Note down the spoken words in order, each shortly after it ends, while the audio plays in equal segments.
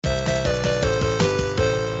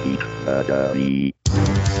Academy.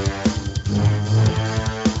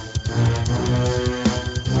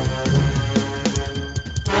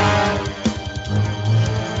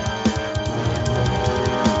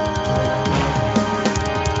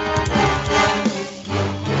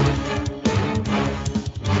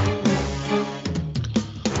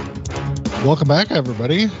 Welcome back,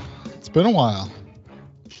 everybody. It's been a while.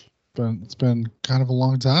 It's been kind of a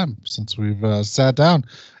long time since we've sat down.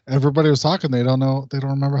 Everybody was talking. They don't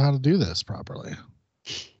remember how to do this properly.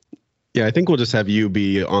 Yeah, I think we'll just have you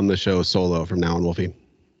be on the show solo from now on, Wolfie.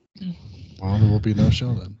 Well, there will be no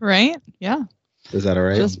show then. Right? Yeah. Is that all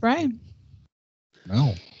right? Just Brian.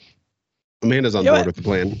 No. Amanda's on board with the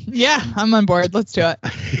plan. Yeah, I'm on board. Let's do it.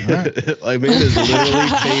 Right. Amanda's literally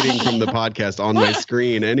fading from the podcast on my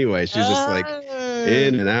screen anyway. She's just like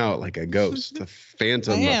in and out like a ghost, a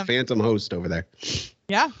phantom host over there.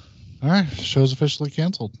 Yeah. All right. Show's officially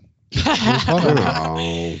canceled.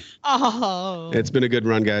 Oh. It's been a good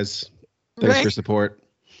run, guys. Thanks for support.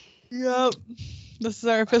 Yep. This is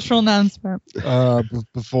our official announcement.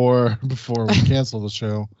 Before we cancel the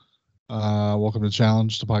show, welcome to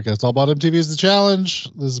Challenge, the podcast all about MTV is the Challenge.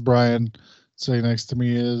 This is Brian. Sitting next to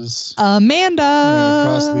me is Amanda.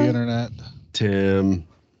 Across the internet, Tim.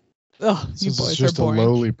 Oh, this you is boys just are a boring.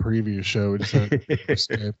 lowly preview show. We just had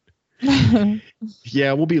Skype.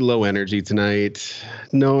 Yeah, we'll be low energy tonight.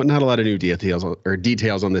 No, not a lot of new details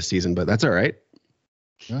on this season, but that's all right.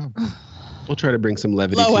 Yeah. We'll try to bring some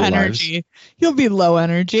levity Low to energy. lives. You'll be low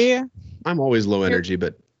energy. I'm always low energy,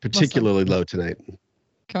 but particularly low tonight.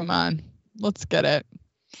 Come on. Let's get it.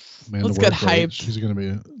 Amanda Let's get Workload, hyped. She's going to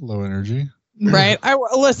be low energy. Right?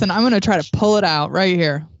 Listen, I'm going to try to pull it out right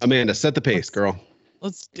here. Amanda, set the pace, girl.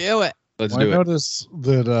 Let's do it. Let's I do it. notice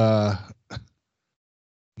that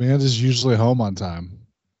Amanda's usually home on time.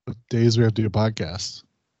 The days we have to do podcasts.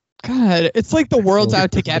 God, it's like the world's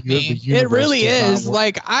out to get The me. universe It really does not is. work-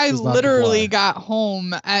 Like I does not literally comply. got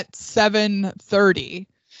home at 7:30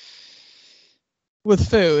 with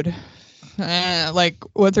food. Like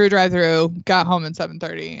went through drive-through, got home at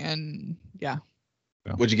 7:30, and yeah.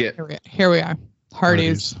 What'd you get? Here we are.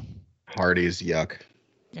 Hardee's. Hardee's, yuck.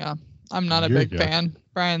 Yeah, I'm not a You're big yuck. fan.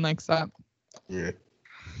 Brian likes that. Yeah.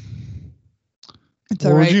 It's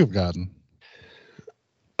What all would right. you have gotten?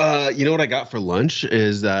 You know what I got for lunch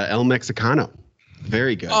is El Mexicano.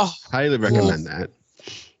 Very good. Oh, Highly recommend that.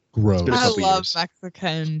 Gross. been a I couple love years.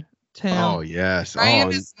 Mexican. Tim. Oh yes. Brian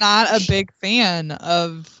Oh, is not a big fan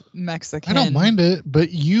of Mexican. I don't mind it,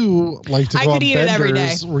 but you like to I go could on eat it every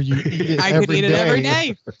benders day. where you eat it I could eat it every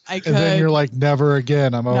day, day. I could. and then you're like, never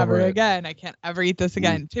again. I'm Never over it. again. I can't ever eat this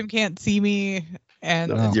again. Tim can't see me,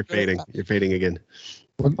 and no, it's you're really fading. sad. You're fading again.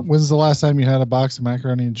 When's the last time you had a box of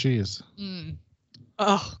macaroni and cheese?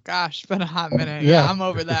 Oh gosh, it's been a hot minute. Yeah. Yeah, I'm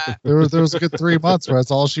over that. There was a good 3 months where that's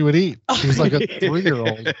all she would eat. She was like a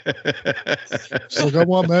 3-year-old. She's like, I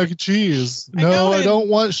want mac and cheese. No, I don't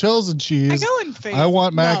want shells and I cheese. go in phase. I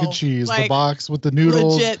want mac and No, cheese. The like, box with the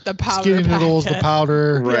noodles, legit, the powder skinny noodles, the packet.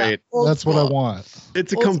 powder. Right. Old That's what I school. want.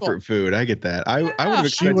 It's a Old comfort food. I get that. I would have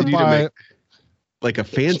She expected would you to buy. make like a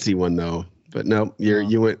fancy one though. But no,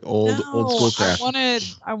 you went old school craft.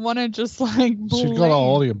 I wanted just like She'd go to plain.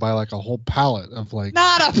 Aldi and buy like a whole pallet of like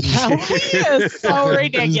Not a pallet. It's so these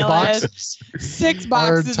ridiculous. boxes. 6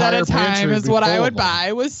 boxes at a entire time pantry is would be what I full would of them.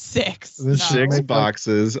 buy. Was 6. This No. shit 6 make,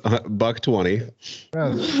 boxes, $1.20.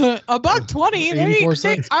 Yeah, $1.20. They 84 I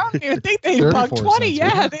cents. don't even think they 34 $1.20. cents,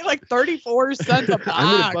 Yeah, right? they like 34 cents a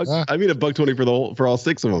box. I mean $1.20 for all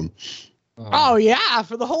 6 of them. Oh yeah,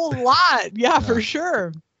 for the whole lot. Yeah, for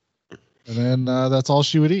sure. And then that's all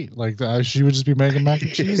she would eat. Like she would just be making mac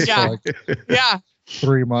and cheese Yeah. for like Yeah.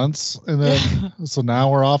 3 months, and then so now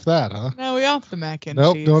we're off that, huh? No, we off the mac and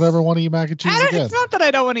Nope, cheese. don't ever want to eat mac and cheese again. It's not that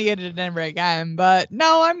I don't want to eat it ever again, but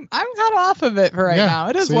no, I'm kind of off of it for right now.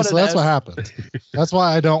 It is see, what so it that's is. what happened. That's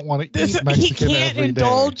why I don't want to He eat Mexican can't every day.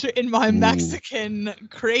 indulge in my Mexican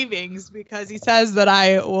cravings because he says that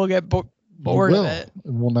I will get bored of it.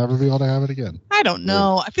 And we'll never be able to have it again. I don't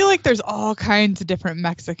know. I feel like there's all kinds of different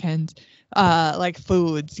Mexicans, like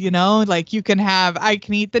foods, you know, like I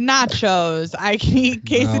can eat the nachos. I can eat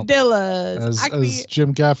quesadillas. As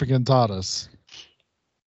Jim Gaffigan taught us,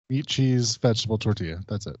 meat, cheese, vegetable, tortilla.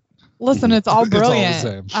 That's it. Listen, it's all It's all the brilliant.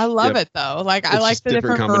 same. I love it though. Like I It's like just the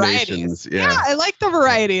different varieties. combinations. Yeah. I like the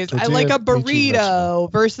varieties. I Tortilla, like a meat, cheese, vegetable.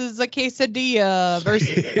 burrito versus a quesadilla versus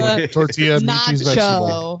a Tortilla, meat, cheese,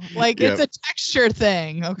 vegetable. nacho. Like Yep. it's a texture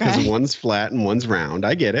thing. Because Okay. one's flat and one's round.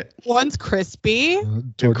 I get it. One's crispy.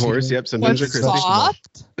 Of course, yep. Sometimes One's they're crispy.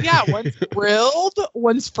 soft. Yeah, one's grilled.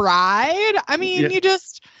 One's fried. I mean, Yeah.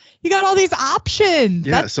 you got all these options.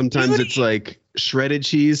 Yeah, That's sometimes beauty. it's like shredded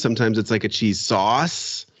cheese. Sometimes it's like a cheese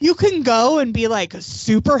sauce. You can go and be like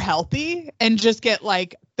super healthy and just get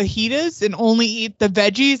like fajitas and only eat the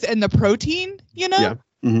veggies and the protein, you know? Yeah.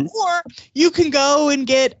 Mm-hmm. Or you can go and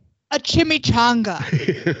get a chimichanga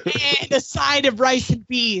and a side of rice and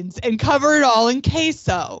beans and cover it all in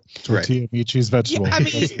queso. Tortilla, meat, cheese, vegetable. Yeah, I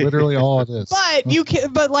mean, that's literally all it is. But you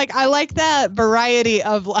can, but like, I like that variety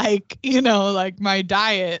of like, you know, like my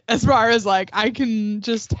diet as far as like, I can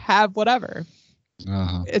just have whatever.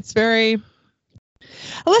 It's very,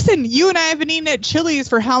 listen, you and I have been eating at Chili's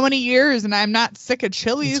for how many years and I'm not sick of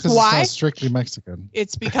Chili's. Why? It's not strictly Mexican.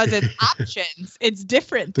 It's because it's options. It's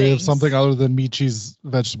different They things. have something other than meat, cheese,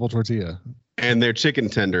 vegetable tortilla. And their chicken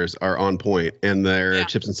tenders are on point, and their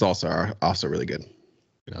chips and salsa are also really good.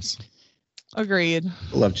 Yes. Agreed.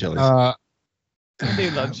 I love Chili's. I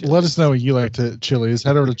do love Chili's. Let us know what you like to Chili's.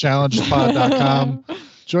 Head over to challengepod.com.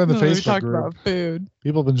 Join the Facebook group. About food.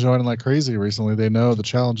 People have been joining like crazy recently. They know the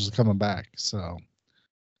challenge is coming back. So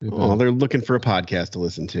they're looking for a podcast to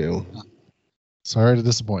listen to. Sorry to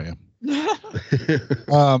disappoint you.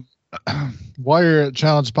 While you're at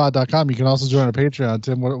challengepod.com, you can also join our Patreon.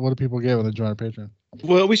 Tim, what do people get when they join our Patreon?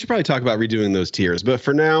 Well, we should probably talk about redoing those tiers. But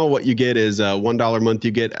for now, what you get is $1 a month.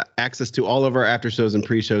 You get access to all of our after shows and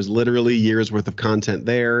pre-shows, literally years worth of content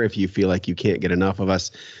there. If you feel like you can't get enough of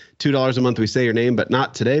us, $2 a month, we say your name, but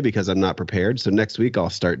not today because I'm not prepared. So next week, I'll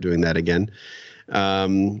start doing that again.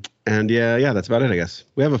 And yeah, that's about it, I guess.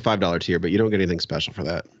 We have a $5 tier, but you don't get anything special for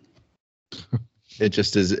that. It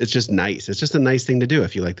just is. It's just nice. It's just a nice thing to do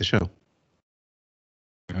if you like the show.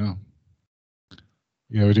 Yeah.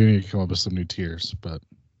 Yeah, we do need to come up with some new tiers, but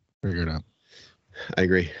figure it out. I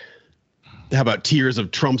agree. How about tiers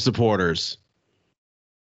of Trump supporters?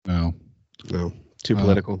 No. Too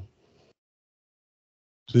political.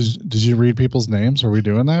 Did you read people's names? Are we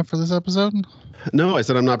doing that for this episode? No, I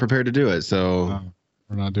said I'm not prepared to do it. So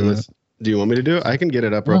we're not doing it. Do you want me to do it? I can get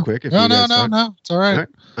it up real quick. If no. It's all right.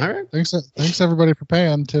 All right. Thanks everybody for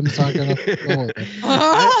paying. Tim's not gonna.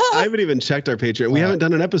 I haven't even checked our Patreon. We haven't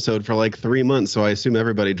done an episode for like 3 months, so I assume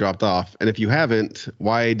everybody dropped off. And if you haven't,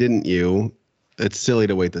 why didn't you? It's silly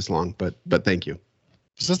to wait this long, but thank you.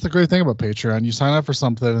 That's the great thing about Patreon. You sign up for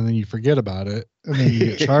something and then you forget about it, and then you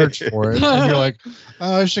get charged for it, and you're like,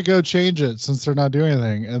 "Oh, I should go change it since they're not doing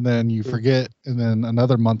anything." And then you forget, and then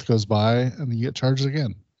another month goes by, and then you get charged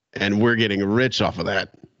again. And we're getting rich off of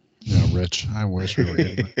that. Yeah, rich. I wish we were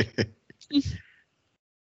getting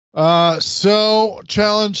that. So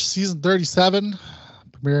challenge season 37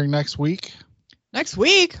 premiering next week. Next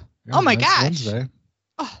week? Yeah, oh my gosh. Wednesday.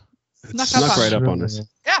 Oh, snuck right up on us.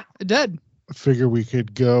 Yeah, it did. I figure we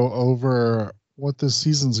could go over what this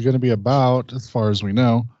season's going to be about as far as we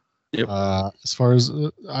know. Yep. As far as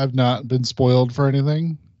I've not been spoiled for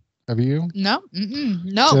anything. Have you? No.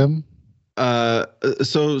 No. Tim?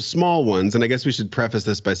 So small ones, and I guess we should preface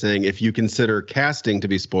this by saying if you consider casting to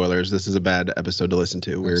be spoilers, this is a bad episode to listen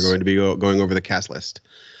to. We're going to be going over the cast list.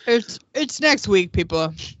 It's next week,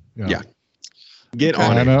 people. Yeah. Get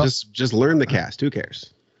on it. Just learn the cast. Who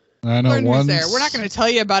cares? I know who's there. We're not going to tell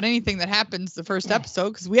you about anything that happens the first episode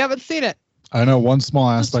because we haven't seen it. I know one small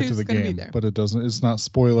aspect of the game, but it's not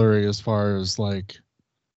spoilery as far as like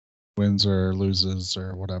wins or loses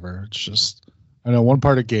or whatever. It's just I know one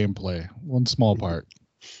part of gameplay, one small part.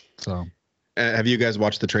 So, have you guys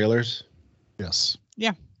watched the trailers? Yes.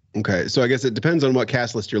 Yeah. Okay, so I guess it depends on what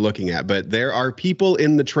cast list you're looking at, but there are people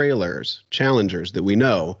in the trailers, challengers that we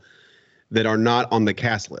know, that are not on the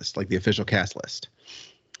cast list, like the official cast list.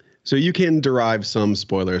 So you can derive some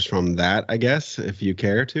spoilers from that, I guess, if you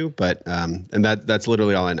care to. But and that's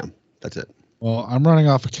literally all I know. That's it. Well, I'm running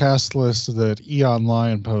off a cast list that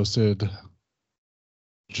E-Online posted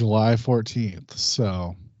July 14th.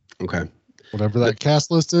 So okay, whatever that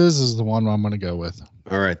cast list is the one I'm going to go with.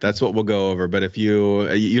 All right, that's what we'll go over. But if you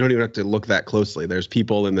don't even have to look that closely. There's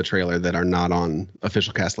people in the trailer that are not on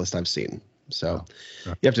official cast list I've seen. So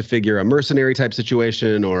you have to figure a mercenary type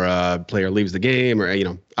situation or a player leaves the game or,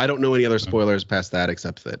 I don't know any other spoilers past that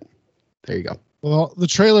except that. There you go. Well, the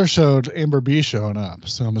trailer showed Amber B showing up.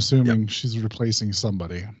 So I'm assuming she's replacing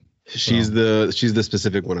somebody. She's the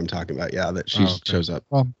specific one I'm talking about. Yeah, that she shows up.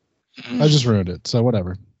 Well, I just ruined it. So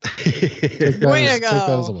whatever. Way to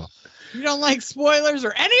go. You don't like spoilers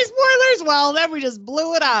or any spoilers? Well, then we just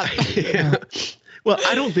blew it up. Yeah. Well,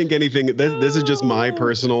 I don't think anything. This is just my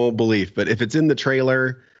personal belief, but if it's in the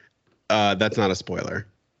trailer, that's not a spoiler.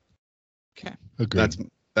 Okay. Agreed.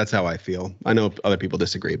 That's how I feel. I know other people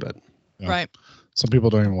disagree, but right. Some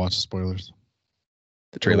people don't even watch the spoilers.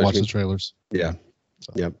 The trailers. Watch the trailers. Yeah.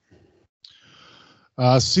 So. Yep.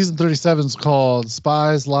 Season 37 is called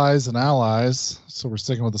Spies, Lies, and Allies. So we're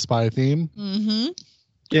sticking with the spy theme. Mm-hmm.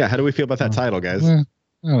 Yeah. How do we feel about that title, guys? I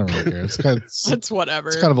don't really care. It's whatever.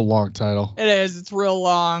 It's kind of a long title. It is. It's real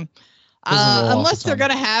long. Unless they're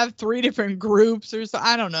gonna have 3 different groups or so.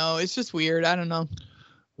 I don't know. It's just weird. I don't know.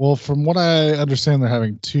 Well, from what I understand, they're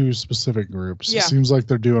having 2 specific groups. Yeah. It seems like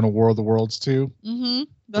they're doing a War of the Worlds too. Mm-hmm.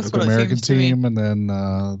 That's the what American it seems team, to me. and then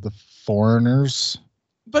the foreigners.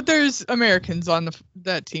 But there's Americans on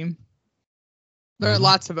that team. There are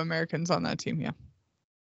lots of Americans on that team. Yeah.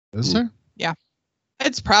 Is there? Yeah.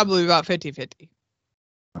 It's probably about 50-50.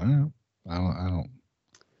 I don't know. I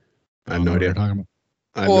have no idea.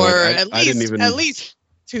 At least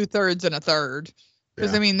 2/3 and a third.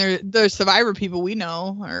 Because Yeah. I mean, the Survivor people we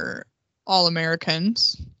know are all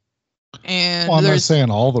Americans, and Well, I'm not saying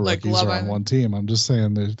all the like rookies Love are on Island. one team. I'm just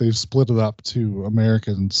saying they've split it up to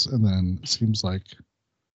Americans, and then it seems like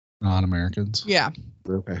non-Americans. Yeah.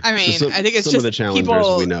 Okay. I mean, So I think it's some just of the challengers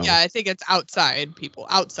people. we know. Yeah, I think it's outside people,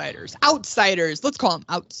 outsiders. Let's call them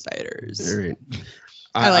outsiders. All right.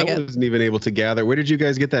 I like it. wasn't even able to gather. Where did you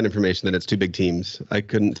guys get that information that it's 2 big teams? I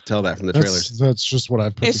couldn't tell that from the trailers. That's just what I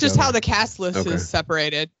put It's just together. how the cast list is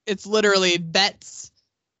separated. It's literally vets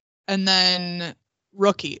and then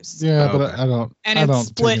rookies. Yeah, but I don't. And I it's don't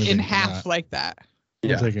split in half like that. I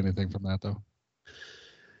don't take anything from that though.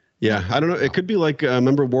 Yeah, I don't know. It could be like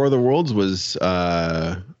remember War of the Worlds was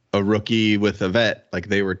a rookie with a vet, like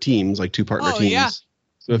they were teams, like 2 partner teams. Yeah.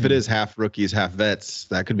 So if it is half rookies, half vets,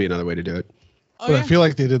 that could be another way to do it. But I feel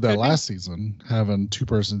like they did that last season, having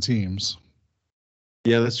 2-person teams.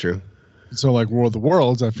 Yeah, that's true. So like War of the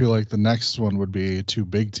Worlds, I feel like the next one would be 2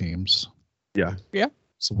 big teams. Yeah. Yeah.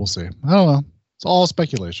 So we'll see. I don't know. It's all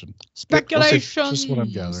speculation. Speculation. Just what I'm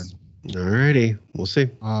gathering. Alrighty, we'll see.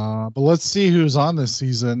 But let's see who's on this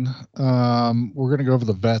season. We're gonna go over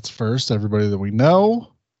the vets first. Everybody that we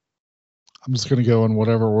know. I'm just gonna go in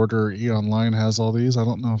whatever order E Online has all these. I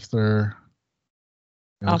don't know if they're.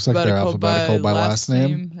 It looks like they're alphabetical by last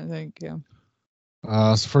name. I think, yeah.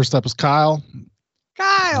 So first up is Kyle.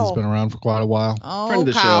 Kyle. He's been around for quite a while. Oh, Friend of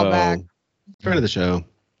the Kyle show. back. Friend of the show.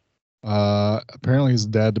 Apparently he's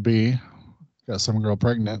dad to be. Got some girl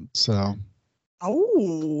pregnant. So.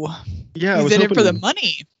 Oh. Yeah, he's in it for the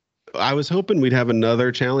money. I was hoping we'd have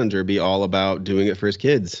another challenger be all about doing it for his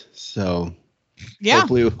kids. So. Yeah.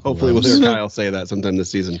 Hopefully we'll hear Kyle say that sometime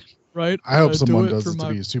this season. Right. I hope someone does it to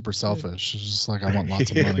be super selfish. It's just like, I want lots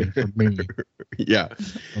of money for me. Yeah.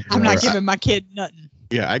 I'm not giving my kid nothing.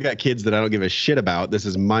 Yeah, I got kids that I don't give a shit about. This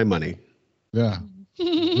is my money. Yeah.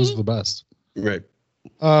 Those are the best. Right.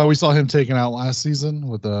 We saw him taken out last season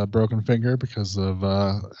with a broken finger because of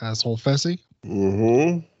asshole Fessy.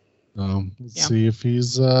 Mm-hmm. Let's see if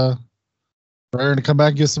he's ready to come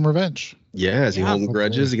back and get some revenge. Yeah, is he holding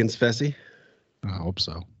grudges against Fessy? I hope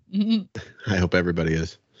so. I hope everybody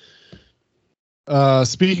is.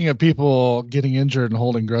 Speaking of people getting injured and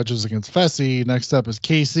holding grudges against Fessy, next up is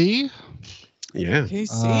Casey. Yeah.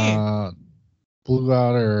 Casey. Blew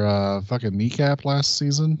out her fucking kneecap last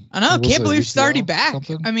season. I know. Can't believe she's already back.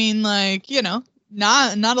 Something? I mean, like,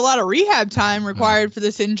 not a lot of rehab time required for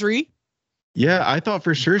this injury. Yeah, I thought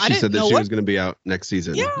for sure she said that she was going to be out next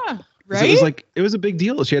season. Yeah. Right? It was a big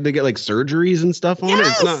deal. She had to get like surgeries and stuff on it.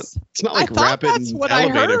 It's not like rapid and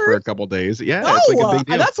elevated for a couple days. Yeah, it's like a big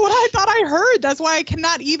deal. That's what I thought I heard. That's why I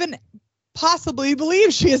cannot even possibly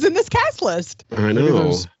believe she is in this cast list. I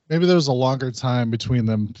know. Maybe there was a longer time between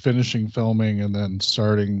them finishing filming and then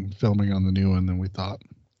starting filming on the new one than we thought.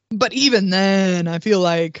 But even then, I feel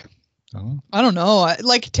like I don't know.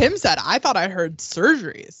 Like Tim said, I thought I heard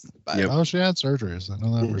surgeries. But Oh, she had surgeries. I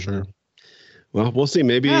know that for sure. Well, we'll see.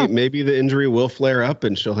 Maybe the injury will flare up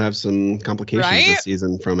and she'll have some complications this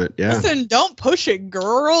season from it. Yeah. Listen, don't push it,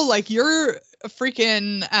 girl. Like you're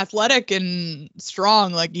freaking athletic and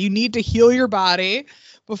strong. Like you need to heal your body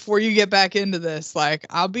before you get back into this. Like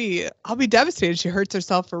I'll be devastated. She hurts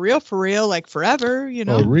herself for real, like forever.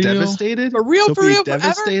 Devastated. For real,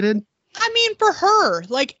 devastated. Forever. I mean, for her,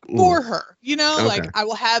 like for her, like I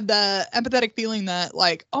will have the empathetic feeling that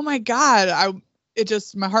like, oh my God,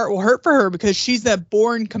 my heart will hurt for her because she's a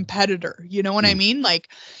born competitor. You know what I mean? Like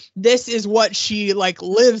this is what she like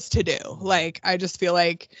lives to do. Like, I just feel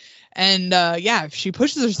like, and if she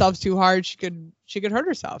pushes herself too hard, she could hurt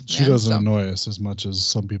herself. She doesn't annoy us as much as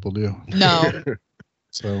some people do. No.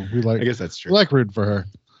 So we like, I guess that's true. We like rooting for her.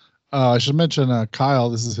 I should mention Kyle,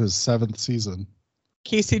 this is his 7th season.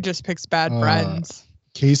 Casey just picks bad friends.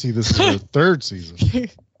 Casey, this is her 3rd season.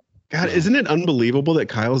 God, isn't it unbelievable that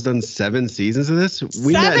Kyle's done 7 seasons of this?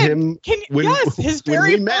 We met him his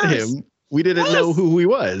very when we met him. We didn't know who he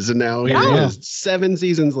was, and now here he is 7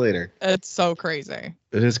 seasons later. It's so crazy.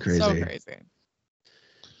 It is crazy. So crazy.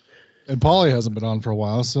 And Paulie hasn't been on for a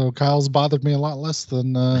while, so Kyle's bothered me a lot less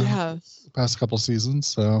than the past couple seasons.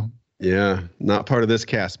 So yeah, not part of this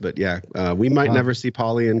cast, but we might never see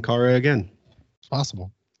Paulie and Kara again. It's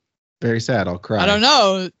possible. Very sad. I'll cry. I don't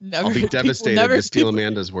know. I'll be devastated to steal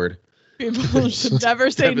Amanda's word. People should never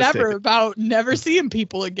say never about never seeing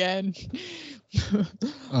people again.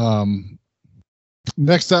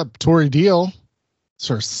 Next up, Tori Deal. It's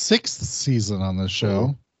her 6th season on this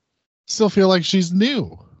show. Still feel like she's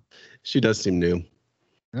new. She does seem new.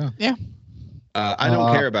 Yeah. I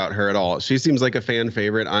don't care about her at all. She seems like a fan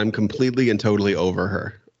favorite. I'm completely and totally over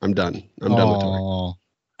her. I'm done. I'm done with Tori.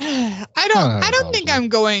 I don't think I'm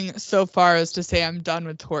going so far as to say I'm done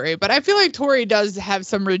with Tori, but I feel like Tori does have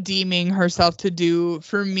some redeeming herself to do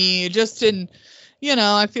for me. Just in,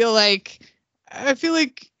 I feel like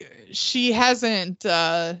she hasn't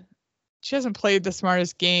played the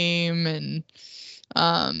smartest game, and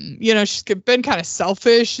she's been kind of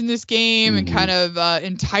selfish in this game and kind of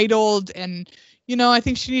entitled, and I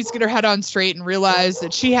think she needs to get her head on straight and realize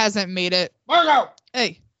that she hasn't made it. Margo,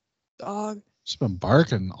 hey, dog. She's been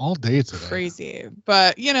barking all day today. Crazy.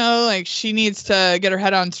 But, she needs to get her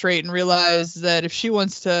head on straight and realize that if she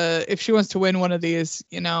wants to win one of these,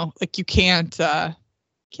 you can't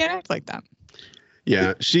act like that.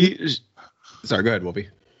 Yeah. Sorry, go ahead, Wolfie.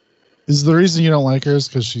 Is the reason you don't like her is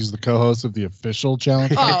because she's the co-host of the official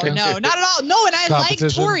challenge? Oh, no, not at all. No, and I like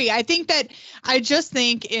Tori. I just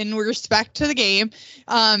think in respect to the game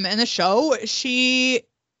and the show, she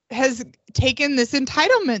has taken this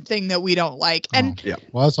entitlement thing that we don't like. And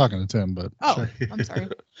well, I was talking to Tim, but I'm sorry.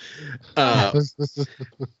 I'll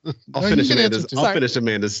finish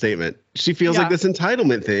Amanda's statement. She feels like this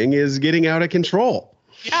entitlement thing is getting out of control.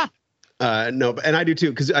 Yeah. No, and I do too,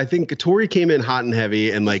 because I think Tori came in hot and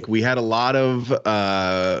heavy, and we had a lot of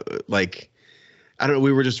I don't know,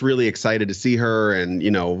 we were just really excited to see her, and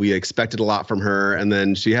we expected a lot from her, and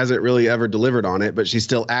then she hasn't really ever delivered on it, but she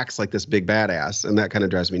still acts like this big badass, and that kind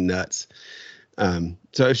of drives me nuts.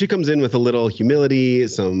 So if she comes in with a little humility,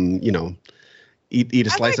 some eat a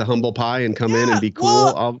slice of humble pie and come in and be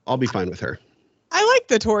cool, I'll be fine with her. I like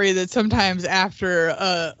the Tori that sometimes after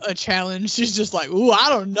a challenge, she's just like, ooh, I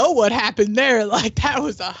don't know what happened there. Like, that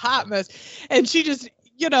was a hot mess. And she just,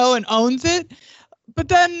 and owns it. But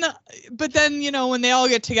then, when they all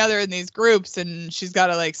get together in these groups and she's got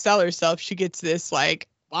to sell herself, she gets this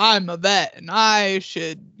I'm a vet and I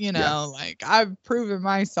should, I've proven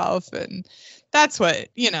myself. And that's what,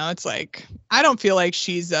 it's I don't feel like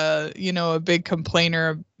she's a big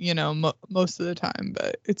complainer, most of the time,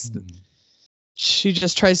 but it's, she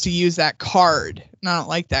just tries to use that card. And I don't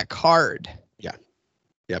like that card. Yeah.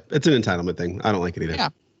 Yep. It's an entitlement thing. I don't like it either. Yeah.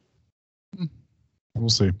 We'll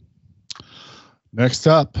see. Next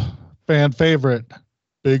up, fan favorite,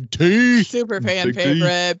 Big T. Super fan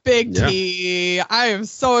favorite, Big T. I am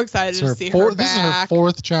so excited to see her back. This is her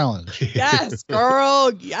 4th challenge. Yes,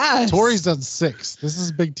 girl. Yes. Tori's done 6. This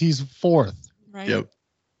is Big T's 4th. Right. Yep.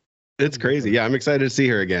 It's crazy. Yeah, I'm excited to see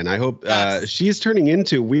her again. I hope she's turning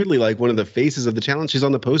into weirdly one of the faces of the challenge. She's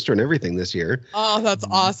on the poster and everything this year. Oh, that's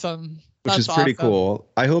awesome. Which is pretty cool.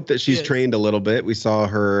 I hope that she's trained a little bit. We saw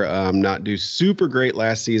her not do super great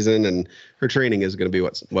last season, and her training is going to be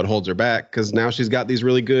what holds her back, because now she's got these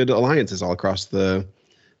really good alliances all across the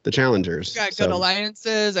challengers. She's got good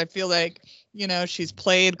alliances. I feel like, she's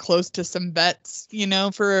played close to some vets,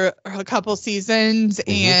 for a couple seasons,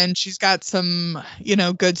 and she's got some,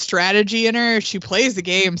 good strategy in her. She plays the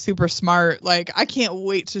game super smart. I can't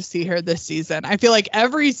wait to see her this season. I feel like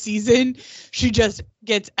every season she just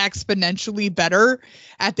gets exponentially better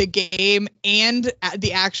at the game and at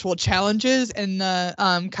the actual challenges and the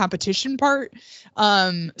competition part.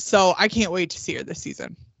 So I can't wait to see her this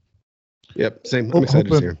season. Yep, same. I'm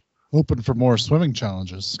excited to see her. Hoping for more swimming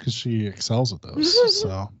challenges because she excels at those.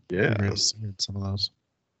 So yeah, some of those.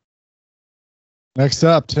 Next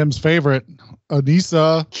up, Tim's favorite,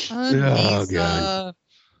 Anissa. Oh god,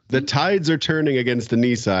 the tides are turning against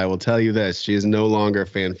Anissa. I will tell you this: she is no longer a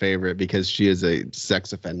fan favorite because she is a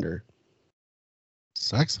sex offender.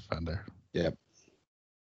 Sex offender. Yep.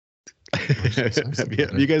 Have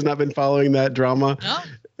you guys not been following that drama? No.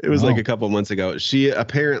 It was a couple months ago. She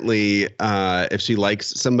apparently, if she likes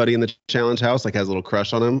somebody in the challenge house, has a little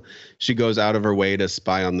crush on them, she goes out of her way to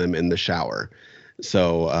spy on them in the shower.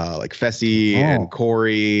 So Fessy and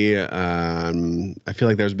Corey, I feel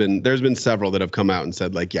like there's been several that have come out and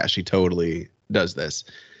said yeah, she totally does this.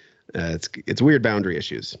 It's weird boundary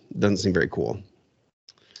issues. Doesn't seem very cool.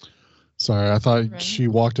 Sorry, I thought she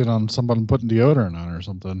walked in on someone putting deodorant on her or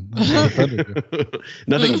something.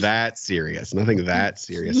 Nothing that serious. Nothing that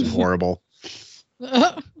serious and horrible.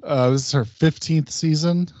 This is her 15th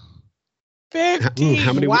season. 15.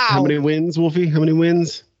 How many wins, Wolfie? How many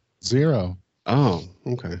wins? 0. Oh,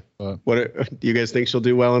 okay. What do you guys think she'll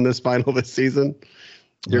do well in this final this season?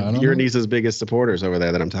 Your Anissa's biggest supporters over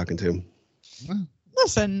there that I'm talking to.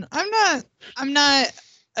 Listen, I'm not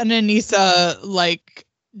an Anissa like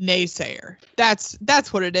naysayer.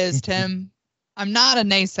 That's what it is, Tim. I'm not a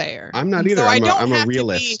naysayer. I'm not either. So I'm a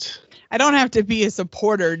realist. I don't have to be a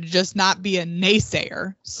supporter to just not be a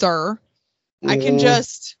naysayer, sir. I can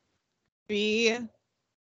just be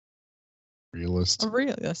realist. A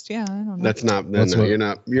realist, yeah. I don't know. That's not. No, you're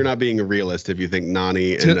not being a realist if you think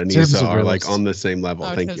Nani and Anissa are like on the same level.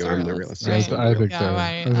 Thank you. I'm the realist. Right? I think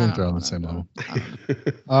they're on the same level.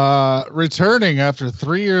 Returning after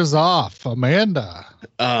 3 years off, Amanda.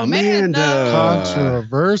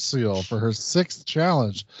 Controversial for her 6th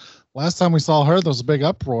challenge. Last time we saw her, there was a big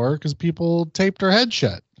uproar because people taped her head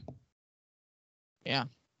shut. Yeah.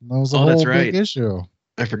 That was a whole big issue.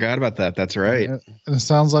 I forgot about that. That's right. And it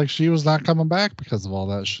sounds like she was not coming back because of all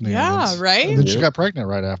that shenanigans. Yeah, right. And then she got pregnant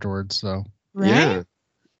right afterwards. So yeah,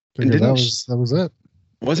 and that was it.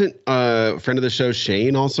 Wasn't a friend of the show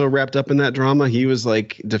Shane also wrapped up in that drama? He was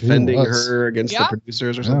like defending her against the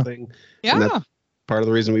producers or something. Yeah, and that's part of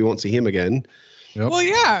the reason we won't see him again. Yep. Well,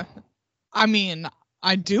 yeah. I mean,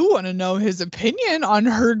 I do want to know his opinion on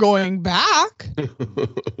her going back.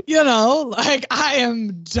 I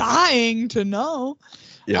am dying to know.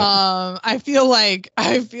 Yeah. I feel like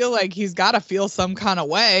he's got to feel some kind of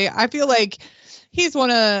way. I feel like he's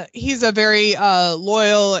a very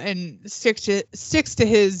loyal and sticks to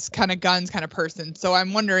his kind of guns kind of person. So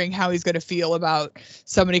I'm wondering how he's going to feel about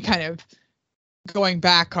somebody kind of going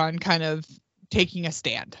back on kind of taking a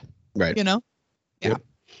stand. Right. Yeah. Yep.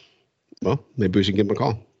 Well, maybe we should give him a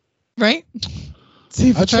call. Right.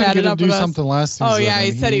 See if I tried to get him to do something last season. Oh yeah,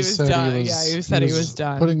 he said he was done. He said he was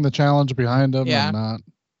done. Putting the challenge behind him and not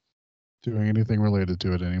doing anything related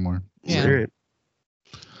to it anymore. Yeah. Right.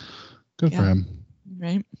 Good for him.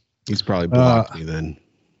 Right. He's probably blocked me then.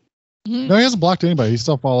 No, he hasn't blocked anybody. He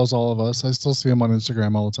still follows all of us. I still see him on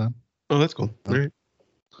Instagram all the time. Oh, that's cool. All right.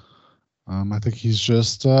 I think he's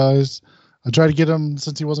just I tried to get him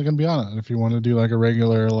since he wasn't going to be on it. If you want to do like a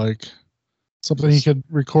regular something he could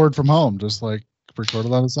record from home, just like record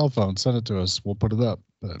it on his cell phone, send it to us. We'll put it up.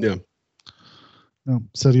 But, no,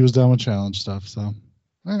 said he was done with challenge stuff. So,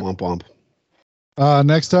 womp womp.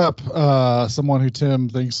 Next up, someone who Tim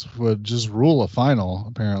thinks would just rule a final.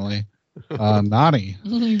 Apparently, Nani.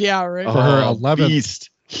 Yeah, right. For her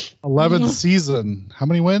 11th season. How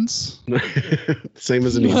many wins? Same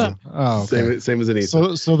as Anissa. Oh, okay. Same as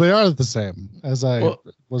Anissa. So they are the same as I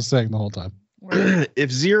was saying the whole time.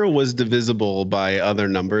 If 0 was divisible by other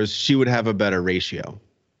numbers, she would have a better ratio.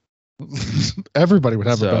 Everybody would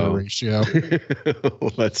have a better ratio.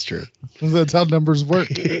 Well, that's true. That's how numbers work.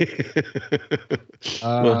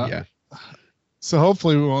 Yeah. So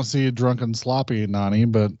hopefully we won't see drunken sloppy Nani,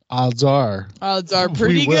 but odds are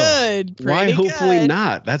pretty good. Why hopefully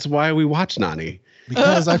not? That's why we watch Nani.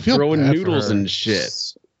 Because I feel throwing bad noodles for her. and shit.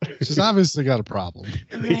 She's obviously got a problem.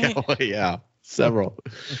 Right. Yeah. Several.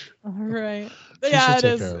 All right. Yeah, it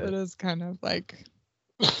is kind of like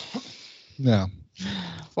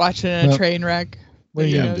watching a train wreck.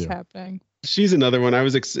 Videos happening. She's another one.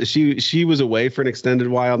 She was away for an extended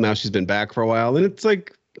while. Now she's been back for a while, and it's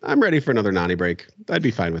like I'm ready for another Nani break. I'd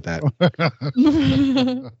be fine with that.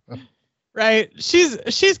 Right.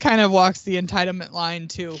 She's kind of walks the entitlement line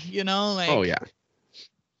too. Oh yeah.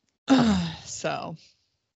 So.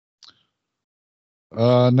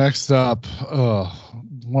 Next up,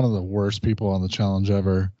 one of the worst people on the challenge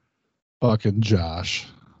ever, fucking Josh.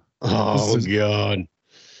 Oh God.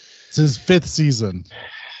 It's his 5th season.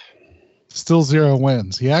 Still 0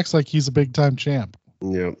 wins. He acts like he's a big time champ.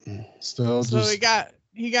 Yep. So he got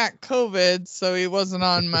COVID, so he wasn't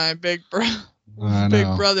on my Big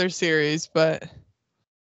Brother series, but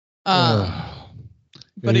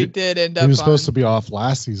he did end up. He was supposed to be off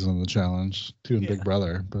last season of the challenge doing Big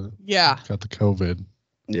Brother, but got the COVID.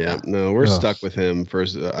 Yeah, no, we're stuck with him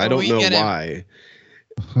first. I don't know why.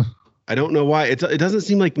 I don't know why. It doesn't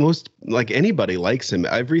seem like anybody likes him.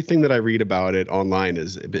 Everything that I read about it online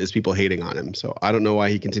is people hating on him. So I don't know why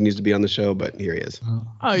he continues to be on the show, but here he is.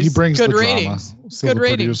 He brings good the ratings. Drama. So good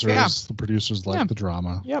ratings. The producers like the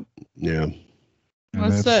drama. Yep. Yeah.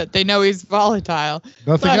 That's it. They know he's volatile.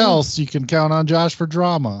 Nothing else. You can count on Josh for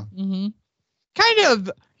drama. Mm-hmm.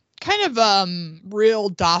 kind of real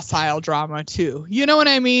docile drama too. You know what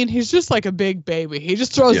I mean? He's just like a big baby. He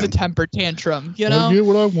just throws a temper tantrum, you know? I get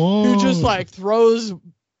what I want. Who just like throws,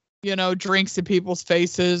 drinks in people's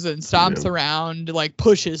faces and stomps around, like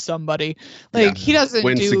pushes somebody. Like he doesn't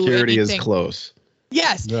when do security anything. is close.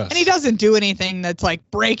 Yes. And he doesn't do anything that's like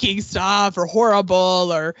breaking stuff or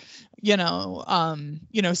horrible or,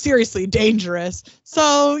 seriously dangerous.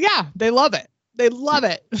 So yeah, they love it. They love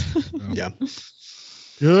it. Yeah.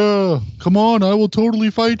 Yeah, come on, I will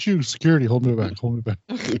totally fight you. Security, hold me back, hold me back.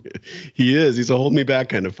 He is. He's a hold me back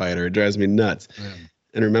kind of fighter. It drives me nuts. Man.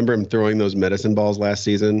 And remember him throwing those medicine balls last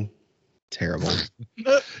season? Terrible.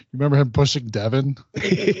 You remember him pushing Devin?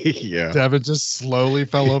 Yeah. Devin just slowly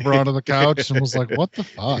fell over onto the couch and was like, what the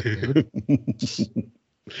fuck, dude?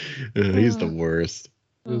 He's the worst.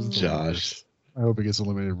 Josh. I hope he gets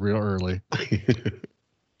eliminated real early.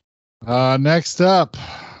 Next up.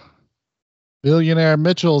 Billionaire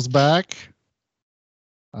Mitchell's back.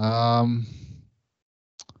 How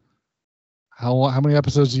many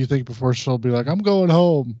episodes do you think before she'll be like, I'm going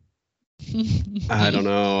home? I don't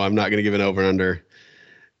know. I'm not going to give an over and under.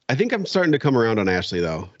 I think I'm starting to come around on Ashley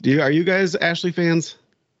though. Are you guys Ashley fans?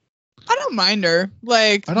 I don't mind her.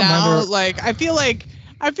 Like I don't now, mind her. Like I feel like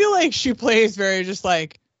she plays very just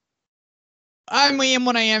like I am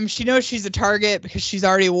what I am. She knows she's a target because she's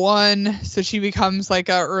already won, so she becomes like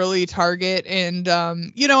a early target. And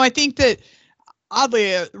I think that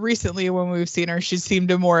oddly recently when we've seen her, she seemed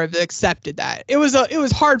to more have accepted that. It was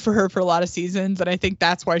hard for her for a lot of seasons, and I think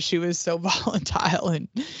that's why she was so volatile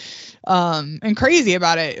and crazy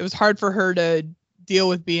about it. It was hard for her to deal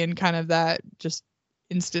with being kind of that just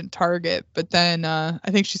instant target. But then I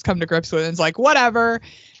think she's come to grips with it and it's like whatever,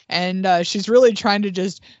 and she's really trying to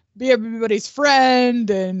just be everybody's friend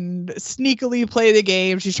and sneakily play the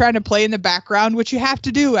game. She's trying to play in the background, which you have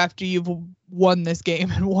to do after you've won this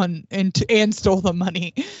game and stole the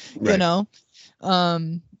money, right.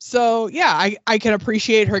 So yeah, I can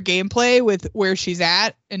appreciate her gameplay with where she's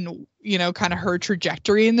at and kind of her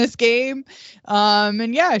trajectory in this game.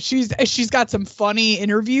 And yeah, she's got some funny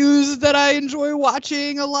interviews that I enjoy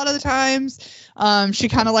watching a lot of the times. She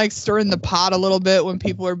kind of likes stirring the pot a little bit when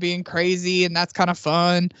people are being crazy, and that's kind of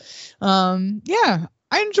fun. Yeah,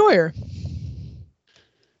 I enjoy her.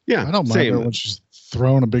 Yeah, I don't mind her when she's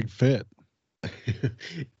throwing a big fit.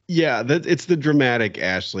 Yeah, it's the dramatic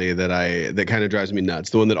Ashley that kind of drives me nuts.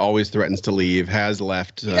 The one that always threatens to leave, has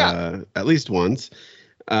left at least once.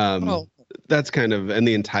 That's kind of, and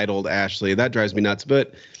the entitled Ashley, that drives me nuts.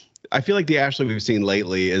 But I feel like the Ashley we've seen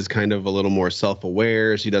lately is kind of a little more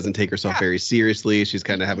self-aware. She doesn't take herself very seriously. She's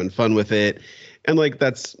kind of having fun with it. And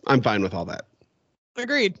I'm fine with all that.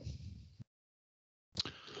 Agreed.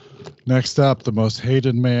 Next up, the most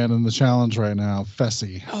hated man in the challenge right now,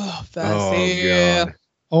 Fessy. Oh, Fessy. Oh, God.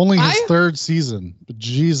 Only his third season, but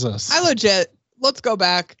Jesus. Let's go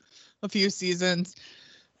back a few seasons.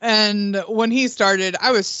 And when he started,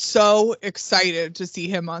 I was so excited to see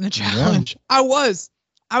him on the challenge. Yeah. I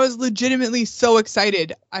was legitimately so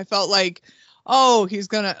excited. I felt like, he's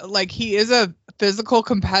gonna, like, he is a physical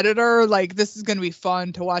competitor. Like, this is gonna be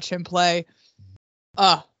fun to watch him play.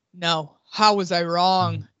 No. How was I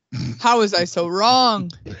wrong? How was I so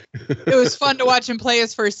wrong? It was fun to watch him play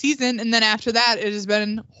his first season, and then after that, it has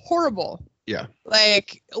been horrible. Yeah.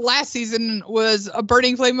 Like, last season was a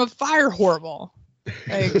burning flame of fire horrible.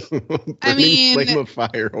 Like, flame of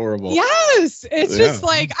fire horrible. Yes. It's just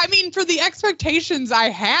like, for the expectations I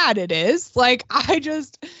had, it is. Like, I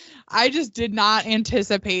just did not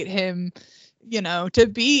anticipate him, to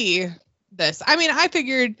be this. I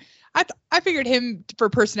figured him for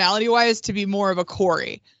personality wise to be more of a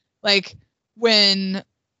Corey. Like when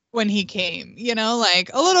he came,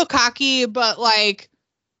 like a little cocky, but like,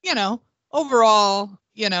 overall,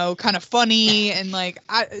 kind of funny and like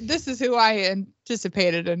this is who I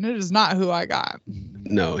anticipated, and it is not who I got.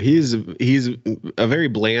 No, he's a very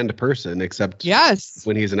bland person, except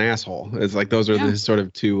when he's an asshole. It's like those are the sort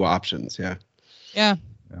of two options. Yeah.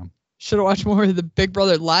 Should have watched more of the Big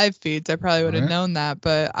Brother live feeds. I probably would have known that,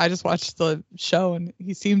 but I just watched the show and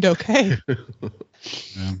he seemed okay.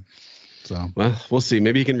 Yeah. So well, we'll see.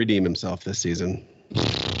 Maybe he can redeem himself this season.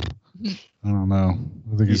 I don't know.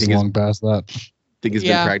 I think he's long past that. Think he's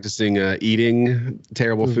been practicing eating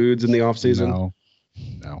terrible foods in the off season?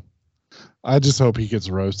 No. I just hope he gets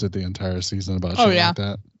roasted the entire season about shit like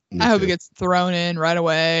that. I hope he gets thrown in right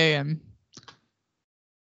away. And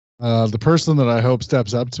the person that I hope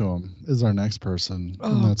steps up to him is our next person.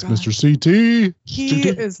 And that's Mr. CT. He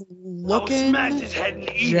is looking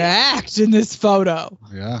jacked in this photo.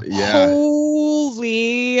 Yeah.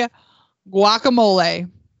 Holy guacamole.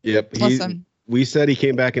 Yep. Listen. We said he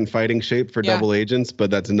came back in fighting shape for Yeah. double agents, but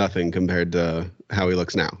that's nothing compared to how he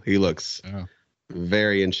looks now. He looks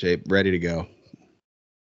very in shape, ready to go.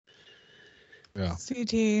 Yeah.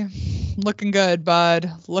 CT, looking good, bud.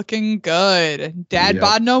 Looking good. Dad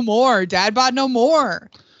bod no more. Dad bod no more.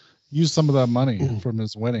 Use some of that money from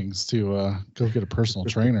his winnings to go get a personal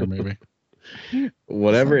trainer, maybe.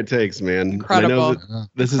 Whatever it takes, man. Incredible. And I know that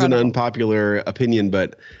this is an unpopular opinion,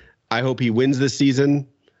 but I hope he wins this season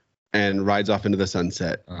and rides off into the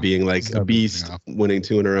sunset, being like a beast, winning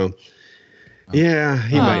 2 in a row. Yeah,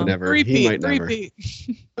 he might never. He might never.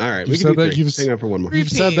 All right, we can do 3. Hang on for one more. You've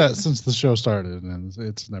said that since the show started, and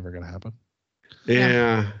it's never going to happen.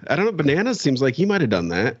 Yeah, I don't know. Bananas seems like he might have done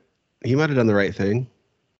that. He might have done the right thing.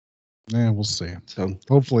 Yeah, we'll see. So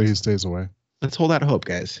hopefully he stays away. Let's hold out hope,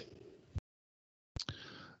 guys.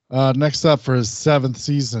 Next up for his 7th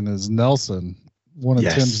season is Nelson, one of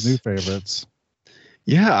Tim's new favorites.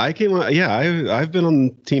 Yeah, I've been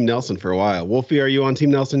on Team Nelson for a while. Wolfie, are you on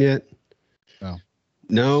Team Nelson yet?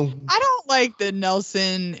 No. I don't like that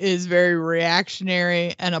Nelson is very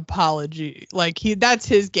reactionary and apology. Like that's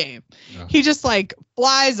his game. Yeah. He just like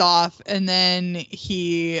flies off and then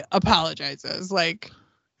he apologizes. Like,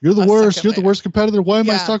 you're the worst. You're the worst competitor. Why am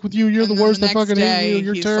I stuck with you? You're the worst. I fucking hate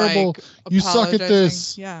you. You're terrible. Like, you suck at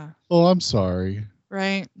this. Yeah. Oh, I'm sorry.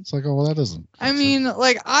 Right. It's like, oh, well, that doesn't. I mean,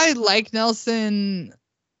 like, I like Nelson,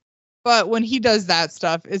 but when he does that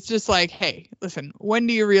stuff, it's just like, hey, listen, when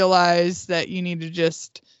do you realize that you need to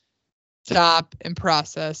just stop and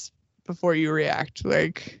process before you react?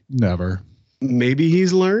 Like, never. Maybe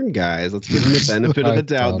he's learned, guys. Let's give him the benefit of the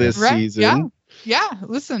doubt this season. Yeah.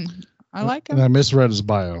 Listen, I like him. And I misread his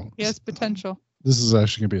bio. He has potential. This is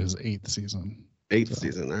actually going to be his 8th season. 8th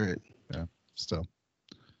season. All right. Yeah.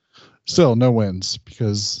 Still no wins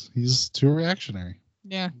because he's too reactionary.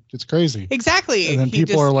 Yeah. It's crazy. Exactly. And then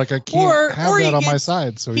people are like, I can't have that on my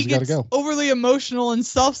side. So he's got to go. Overly emotional and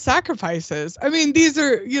self-sacrifices. I mean, these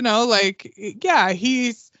are, like, yeah,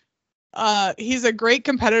 he's a great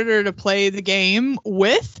competitor to play the game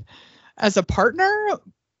with as a partner.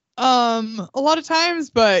 A lot of times,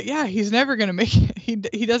 but yeah, he's never going to make it.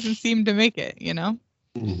 He doesn't seem to make it,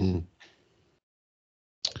 Mm-hmm.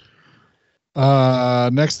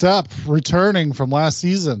 Next up, returning from last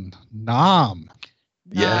season, Nam.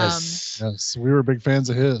 Yes. We were big fans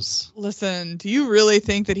of his. Listen, do you really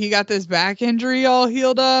think that he got this back injury all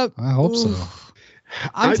healed up? I hope so.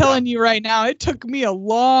 I'm telling you right now, it took me a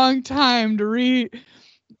long time to rework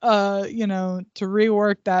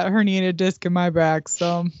that herniated disc in my back.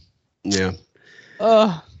 So yeah.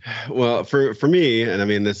 Well, for me, and I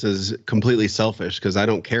mean, this is completely selfish because I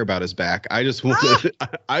don't care about his back. I just want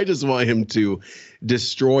him to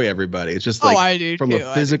destroy everybody. It's just like I do from too.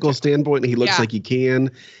 A physical standpoint, he looks like he can.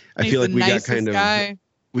 I feel like we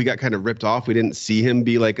got kind of ripped off. We didn't see him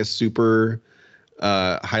be like a super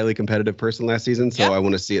highly competitive person last season. So I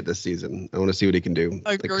want to see it this season. I want to see what he can do.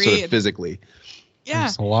 Agreed. Like, sort of physically.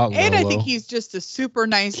 Yeah. And I think he's just a super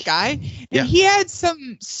nice guy. And he had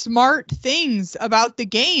some smart things about the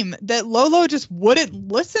game that Lolo just wouldn't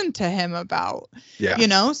listen to him about. Yeah.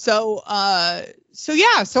 So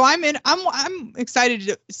I'm excited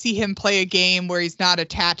to see him play a game where he's not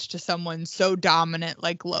attached to someone so dominant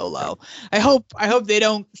like Lolo. I hope they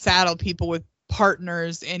don't saddle people with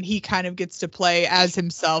partners and he kind of gets to play as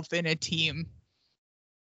himself in a team.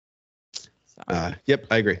 Yep,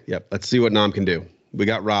 I agree. Yep. Let's see what Nam can do. We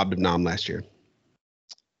got robbed of Nam last year.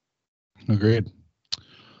 Agreed.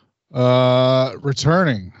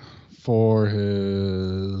 Returning for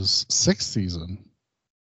his 6th season.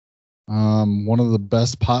 One of the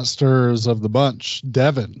best pot stirrers of the bunch,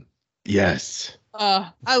 Devin. Yes.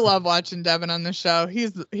 I love watching Devin on the show. He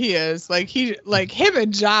is like him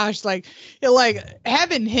and Josh, like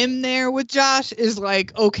having him there with Josh is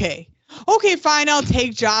like, okay, fine. I'll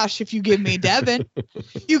take Josh if you give me Devin.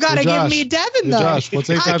 You got to give me Devin though. Josh, what's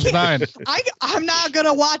 8 times 9? I'm not going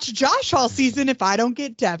to watch Josh all season if I don't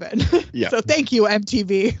get Devin. Yeah. So thank you,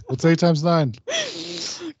 MTV. What's 8 times 9?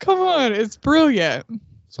 Come on. It's brilliant.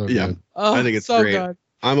 So good. I think it's so great. Good.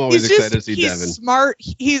 I'm always excited to see he's Devin. Smart.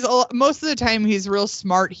 He's most of the time he's real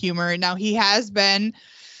smart humor. Now he has been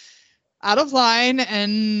out of line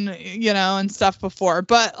and stuff before,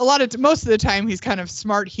 but most of the time he's kind of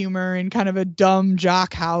smart humor and kind of a dumb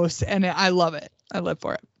jock house, and I love it. I live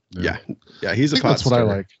for it. Yeah. He's that's what I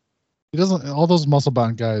like. He doesn't all those muscle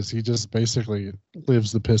bound guys. He just basically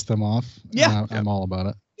lives to piss them off. Yeah, I'm all about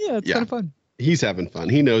it. Yeah, it's kind of fun. He's having fun.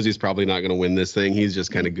 He knows he's probably not going to win this thing. He's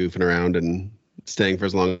just kind of goofing around and staying for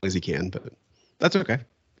as long as he can, but that's okay.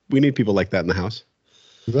 We need people like that in the house.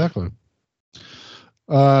 Exactly.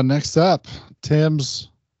 Next up, Tim's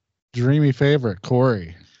dreamy favorite,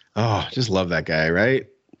 Corey. Oh, just love that guy, right?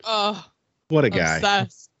 Oh, what a guy.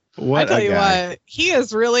 Obsessed. What I tell a you guy. what, he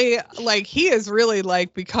has really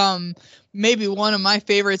like become maybe one of my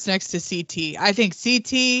favorites next to CT. I think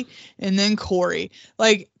CT and then Corey.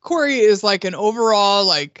 Like Corey is like an overall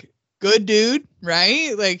like good dude,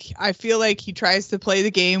 right? Like I feel like he tries to play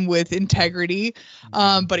the game with integrity,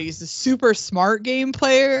 but he's a super smart game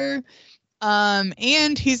player.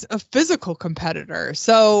 And he's a physical competitor.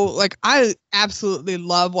 So like I absolutely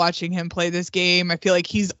love watching him play this game. I feel like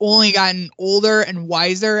he's only gotten older and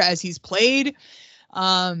wiser as he's played.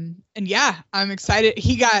 And yeah, I'm excited.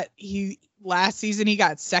 He last season he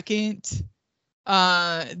got second.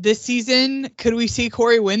 This season, could we see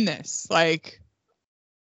Corey win this? Like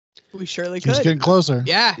we surely Keeps could. getting closer.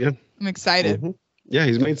 Yeah. Yeah. I'm excited. Mm-hmm. Yeah,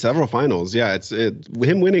 he's made several finals. Yeah,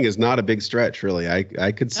 him winning is not a big stretch, really.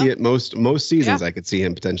 I could see it most seasons. Yeah. I could see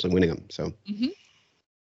him potentially winning them. So, Mm-hmm.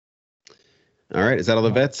 All right, is that all the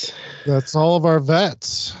vets? That's all of our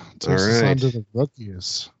vets. Takes us on right. to the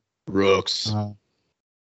rookies. Rooks.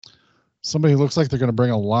 Somebody who looks like they're going to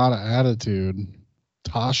bring a lot of attitude.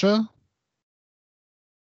 Tasha.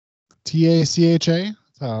 Tacha.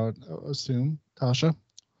 That's how I assume. Tasha.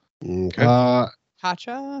 Okay.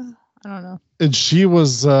 Hacha? I don't know. And she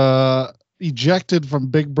was ejected from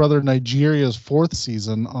Big Brother Nigeria's 4th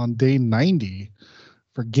season on day 90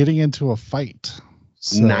 for getting into a fight.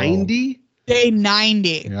 So, 90? Day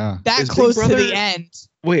 90. Yeah. That close to the end.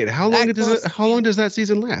 Wait, how long does that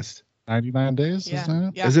season last? 99 days, Yeah. isn't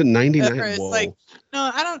it? Yeah. Is it 99? Or it's Whoa. like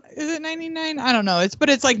is it 99? I don't know.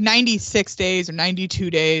 It's like 96 days or 92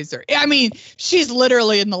 days or I mean, she's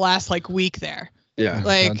literally in the last like week there. Yeah.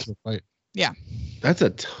 Like yeah. That's a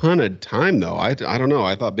ton of time though. I don't know.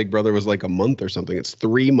 I thought Big Brother was like a month or something. It's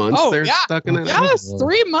 3 months they're stuck in that. Yes,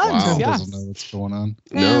 3 months. Wow. Tim Yes. doesn't know what's going on.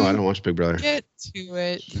 No, I don't watch Big Brother. Get to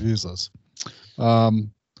it. Jesus.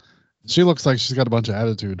 She looks like she's got a bunch of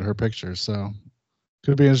attitude in her picture, so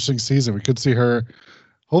could be an interesting season. We could see her.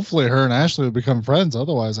 Hopefully, her and Ashley will become friends.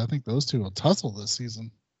 Otherwise, I think those two will tussle this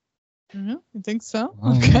season. Mm-hmm. You think so?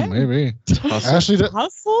 Okay, maybe. Ashley,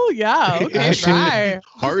 tussle? Yeah. Okay. Ashley, Right.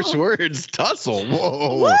 Harsh words. Tussle.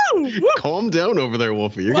 Whoa. Woo, woo. Calm down over there,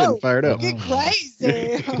 Wolfie. You're getting fired up. Get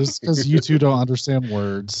crazy. Just because you two don't understand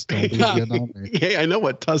words, don't be getting on me. Hey, I know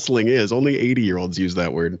what tussling is. Only 80-year-olds use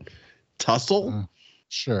that word. Tussle?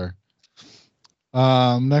 Sure.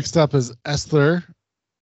 Next up is Esther.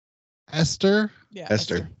 Esther? Yeah.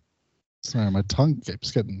 Esther. Sorry, my tongue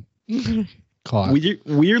keeps getting caught.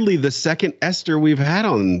 Weirdly, the second Esther we've had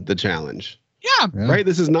on the challenge. Yeah. Right?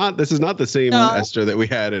 This is not the same Esther that we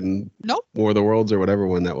had in War of the Worlds or whatever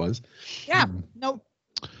one that was. Yeah. Nope.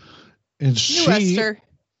 And she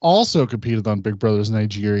also competed on Big Brother's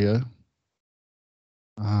Nigeria.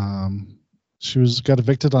 She got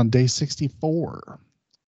evicted on day 64.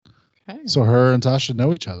 Okay. So her and Tasha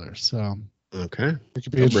know each other. So okay, it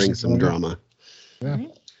could be bring some drama. Yeah.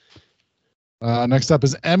 Right. Next up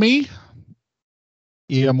is Emmy.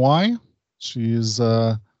 EMY. She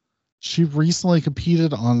recently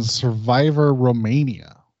competed on Survivor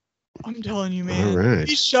Romania. I'm telling you, man. All right.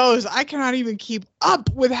 These shows, I cannot even keep up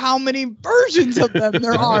with how many versions of them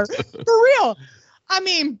there are. For real. I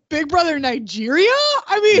mean, Big Brother Nigeria?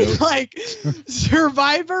 I mean, like,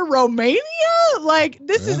 Survivor Romania? Like,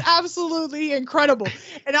 this is absolutely incredible.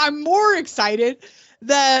 And I'm more excited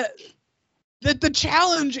that the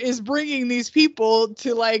challenge is bringing these people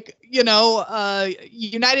to, like,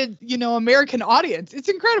 united, American audience. It's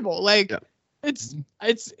incredible. Like, it's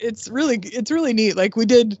really neat. Like, we've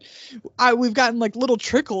gotten, like, little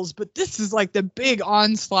trickles, but this is, like, the big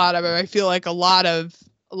onslaught of it. I feel like a lot of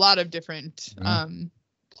different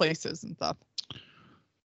places and stuff.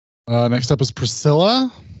 Next up is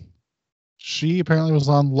Priscilla. She apparently was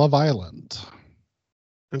on Love Island.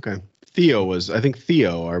 Okay. I think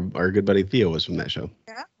Theo, our good buddy Theo, was from that show.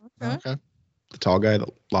 Yeah. Okay. The tall guy that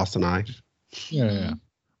lost an eye. Yeah.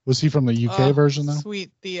 Was he from the UK version though?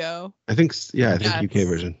 Sweet Theo. I think UK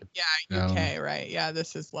version. Yeah, UK, right. Yeah,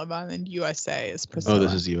 this is Love Island. USA is Priscilla. Oh,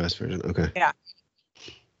 this is US version. Okay. Yeah.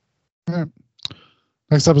 All right.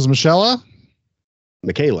 Next up is Michelle.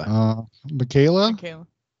 Michaela. Michaela. Man,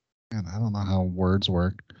 I don't know how words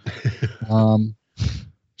work.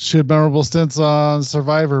 She had memorable stints on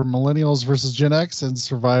Survivor Millennials versus Gen X and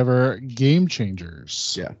Survivor Game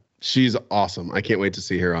Changers. Yeah, she's awesome. I can't wait to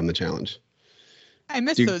see her on the challenge. I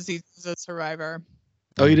missed those seasons of Survivor.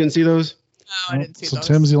 Oh, you didn't see those? No, I didn't see those.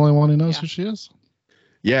 So Tim's the only one who knows who she is?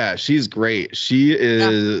 Yeah, she's great. She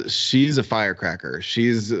is. She's a firecracker.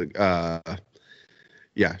 She's I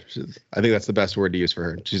think that's the best word to use for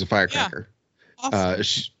her. She's a firecracker. Awesome.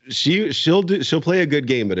 She'll play a good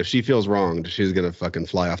game, but if she feels wronged, she's gonna fucking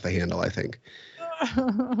fly off the handle, I think.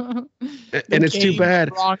 And it's too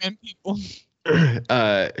bad. Wronging people.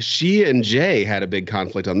 She and Jay had a big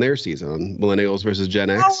conflict on their season, Millennials versus Gen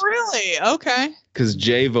X. Oh, really? Okay. Because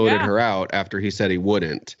Jay voted her out after he said he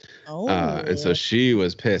wouldn't. Oh. And so she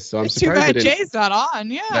was pissed. So I'm it's surprised too bad Jay's not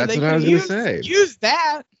on. Yeah, that's what I was gonna say. Use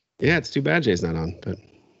that. Yeah, it's too bad Jay's not on, but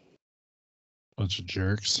bunch of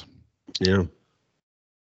jerks. Yeah.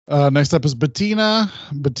 Next up is Bettina.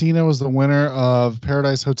 Bettina was the winner of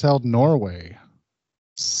Paradise Hotel Norway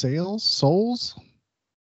Souls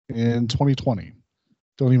in 2020.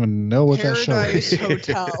 Don't even know what that show is. Paradise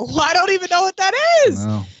Hotel. I don't even know what that is.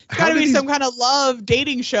 No. It's got to be some kind of love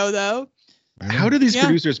dating show, though. How do these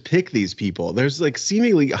producers pick these people? There's like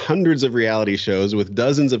seemingly hundreds of reality shows with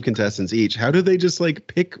dozens of contestants each. How do they just like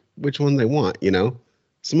pick which one they want? You know,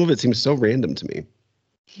 some of it seems so random to me.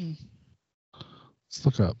 Let's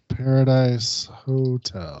look up Paradise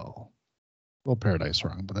Hotel. Well, Paradise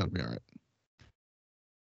wrong, but that'll be all right.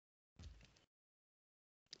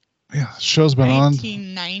 Yeah, the show's been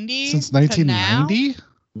 1990 on since 1990.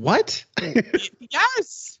 What?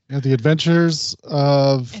 Yes. Yeah, the adventures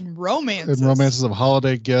of and romances of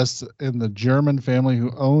holiday guests in the German family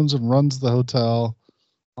who owns and runs the hotel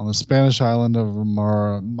on the Spanish island of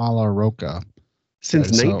Mallorca.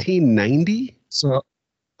 Since 1990? So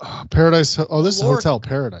Paradise. Oh, this is Hotel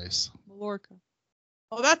Paradise. Mallorca.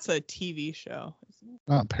 Oh, that's a TV show. Isn't it?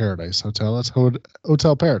 Not Paradise Hotel. That's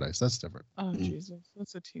Hotel Paradise. That's different. Oh, Jesus.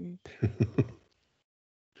 That's a TV.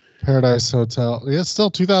 Paradise Hotel. Yeah, it's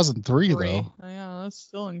still 2003 though. Oh, yeah, that's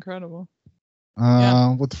still incredible.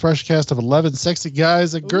 With the fresh cast of 11 sexy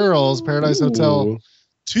guys and girls, Paradise Hotel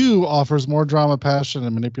 2 offers more drama, passion,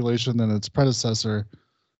 and manipulation than its predecessor.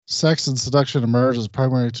 Sex and seduction emerge as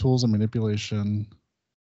primary tools of manipulation.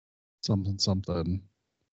 Something.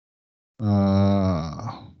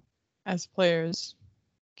 As players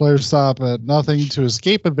stop at nothing to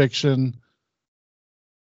escape eviction.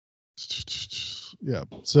 Yeah,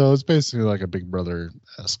 so it's basically like a Big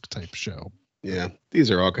Brother-esque type show. Yeah,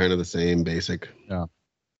 these are all kind of the same basic. Yeah.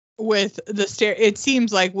 With the it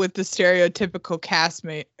seems like with the stereotypical cast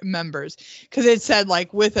members, because it said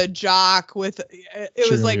like with a jock,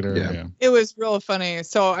 it was like it was real funny.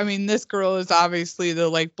 So I mean, this girl is obviously the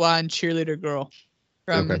like blonde cheerleader girl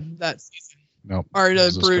from that season. Nope. Or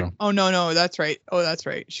the brute. Oh no, that's right. Oh, that's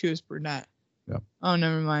right. She was brunette. Yep. Oh,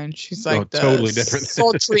 never mind. She's like the totally different.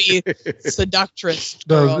 Sultry seductress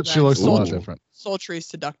girl. No, she looks a lot different. Sultry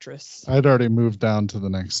seductress. I'd already moved down to the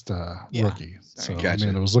next rookie. So I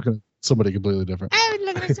mean, I was looking at somebody completely different. I was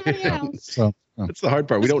looking at somebody else. So that's the hard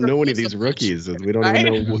part. We don't know any of these rookies. We don't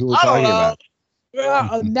even know who we're talking about.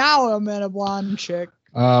 Well, now I'm at a blonde chick.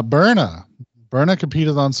 Berna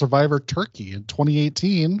competed on Survivor Turkey in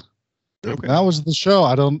 2018. Okay. That was the show.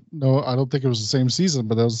 I don't know. I don't think it was the same season,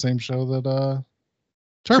 but that was the same show that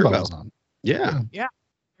Turbo was on. Yeah.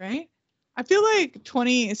 Right? I feel like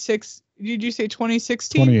 26. Did you say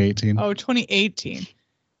 2016? 2018. Oh, 2018.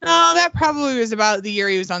 No, that probably was about the year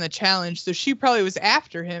he was on the challenge. So she probably was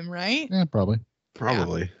after him, right? Yeah, probably.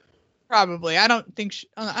 Probably. Yeah. Probably. I don't think.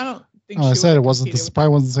 I said it wasn't. This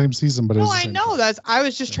probably wasn't the same season, but it was. No, I know that. I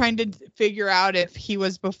was just trying to figure out if he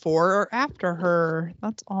was before or after her.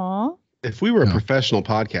 That's all. If we were a professional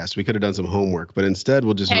podcast, we could have done some homework, but instead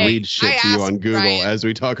we'll just read shit to you on Google as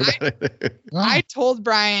we talk about it. I told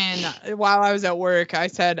Brian while I was at work, I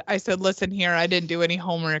said, listen here, I didn't do any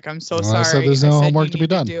homework. I'm so sorry. I said there's no homework to be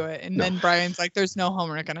done. Do it. And then Brian's like, there's no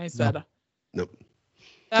homework. And I said, nope.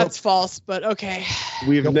 That's false, but okay.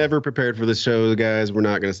 We've never prepared for this show, guys. We're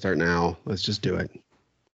not going to start now. Let's just do it.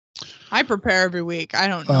 I prepare every week. I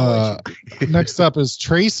don't know. Next up is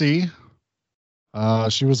Tracy.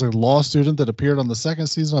 She was a law student that appeared on the second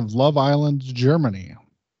season of Love Island, Germany.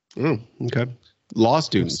 Oh, okay. Law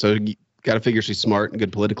student. So you got to figure she's smart and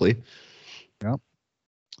good politically. Yep.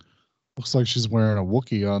 Looks like she's wearing a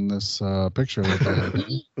Wookiee on this picture.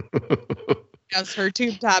 Yes, her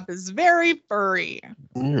tube top is very furry.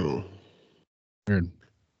 Mm. Weird.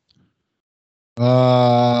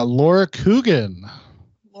 Laura Coogan.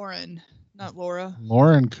 Lauren, not Laura.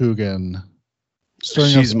 Lauren Coogan.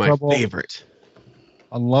 She's my favorite.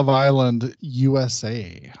 On Love Island,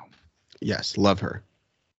 USA. Yes, love her.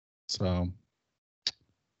 So.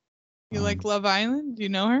 You like Love Island? Do you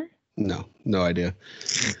know her? No idea.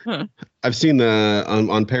 I've seen the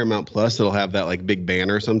on Paramount Plus. It'll have that like big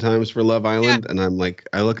banner sometimes for Love Island, and I'm like,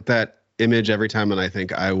 I look at that image every time, and I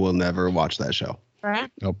think I will never watch that show. Right?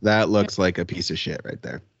 Nope. That looks like a piece of shit right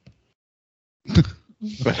there.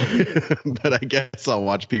 but I guess I'll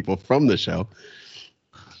watch people from the show.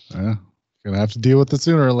 Yeah. Gonna have to deal with it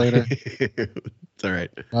sooner or later. It's all right.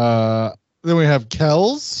 Then we have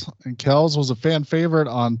Kells, and Kells was a fan favorite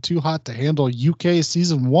on Too Hot to Handle UK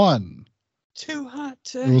season 1. Too hot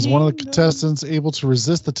to It was one of the handle. contestants able to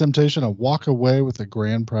resist the temptation and walk away with the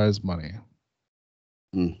grand prize money.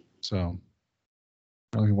 So,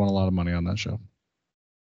 he won a lot of money on that show.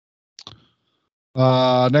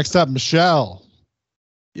 Next up, Michelle.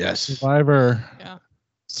 Yes. Survivor. Yeah.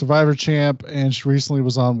 Survivor champ, and she recently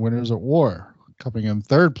was on Winners at War, coming in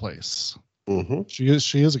 3rd place. Mm-hmm. She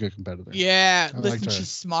is a good competitor. Yeah, I listen, liked her. she's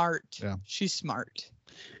smart. Yeah. She's smart.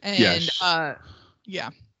 And yeah.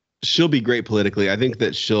 She'll be great politically. I think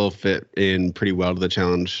that she'll fit in pretty well to the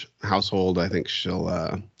challenge household. I think she'll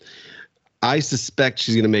I suspect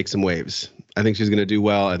she's going to make some waves. I think she's going to do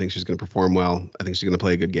well. I think she's going to perform well. I think she's going to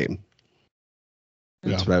play a good game.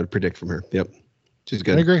 That's what I would predict from her. Yep. She's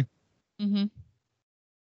good. I agree. Mm-hmm.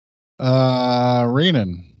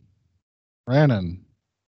 Rannon.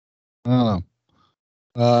 I don't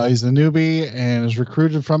know. He's a newbie and is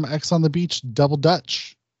recruited from X on the Beach Double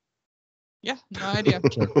Dutch. Yeah, no idea.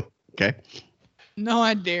 Okay. No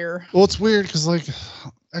idea. Well, it's weird because like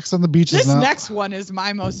X on the Beach This is not. next one is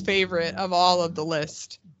my most favorite of all of the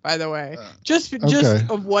list, by the way. Just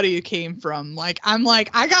of what he came from. Like I'm like,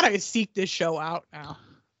 I gotta seek this show out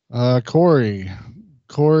now. Corey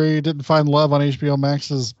didn't find love on HBO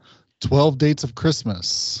Max's 12 Dates of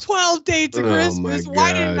Christmas. 12 Dates of Christmas.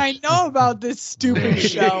 Why didn't I know about this stupid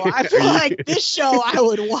show? I feel like this show I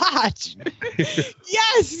would watch.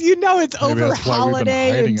 Yes, it's Maybe over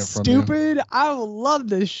holiday and stupid. You. I will love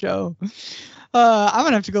this show. I'm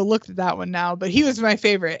gonna have to go look at that one now, but he was my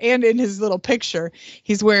favorite. And in his little picture,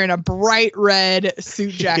 he's wearing a bright red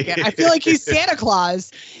suit jacket. I feel like he's Santa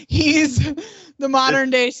Claus. He's the modern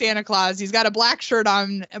day Santa Claus. He's got a black shirt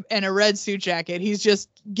on and a red suit jacket. He's just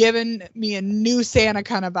giving me a new Santa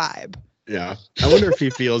kind of vibe. Yeah. I wonder if he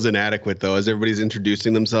feels inadequate though, as everybody's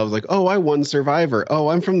introducing themselves like, oh, I won Survivor. Oh,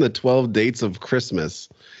 I'm from the 12 Dates of Christmas,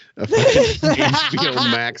 a fucking HBO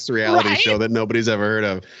Max reality show that nobody's ever heard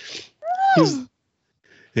of.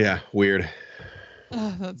 Yeah, weird.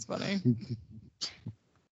 Oh, that's funny.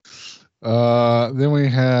 Then we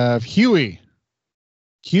have Huey.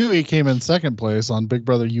 Huey came in 2nd place on Big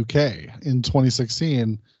Brother UK in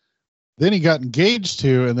 2016. Then he got engaged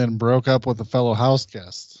to and then broke up with a fellow house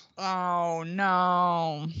guest. Oh,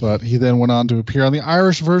 no. But he then went on to appear on the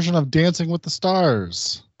Irish version of Dancing with the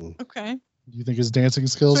Stars. Okay. Do you think his dancing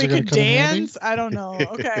skills are going to come in handy? I don't know.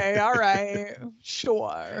 Okay, all right.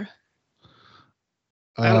 Sure.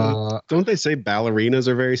 Don't they say ballerinas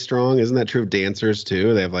are very strong? Isn't that true of dancers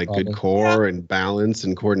too? They have like good core and balance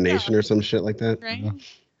and coordination or some shit like that. Right.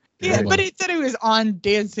 Yeah, but it said he was on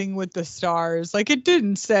Dancing with the Stars. Like it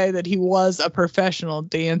didn't say that he was a professional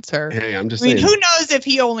dancer. Hey, I'm just saying. Who knows if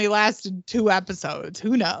he only lasted 2 episodes?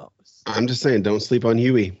 Who knows? I'm just saying, don't sleep on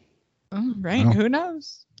Huey. Oh, right. No. Who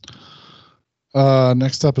knows?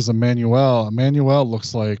 Next up is Emmanuel. Emmanuel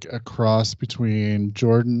looks like a cross between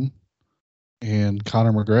Jordan and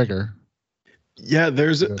Conor McGregor. Yeah,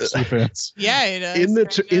 there's yeah, it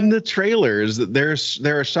is. In the trailers, there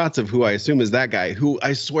are shots of who I assume is that guy. Who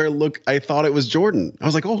I swear, I thought it was Jordan. I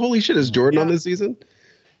was like, oh, holy shit, is Jordan on this season?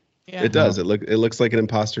 Yeah, it does. It looks like an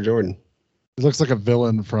imposter Jordan. It looks like a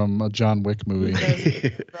villain from a John Wick movie.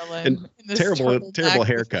 And terrible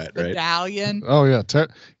haircut, right? Medallion. Oh yeah,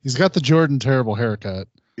 he's got the Jordan terrible haircut.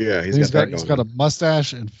 Yeah, he's got a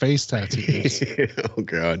mustache and face tattoos. Oh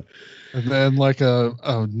god. And then like a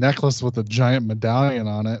necklace with a giant medallion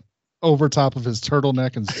on it over top of his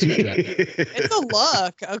turtleneck and suit jacket. It's a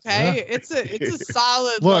look, okay? Yeah. It's a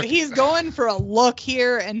solid look. He's going for a look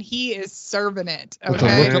here and he is serving it.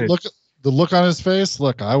 Okay. The look on his face.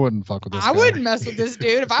 Look, I wouldn't fuck with this guy. I wouldn't mess with this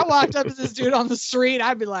dude. If I walked up to this dude on the street,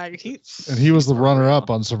 I'd be like, And he was the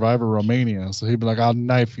runner-up on Survivor Romania, so he'd be like, "I'll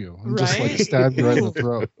knife you," and just like stab you right in the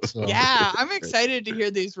throat. So. Yeah, I'm excited to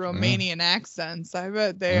hear these Romanian accents. I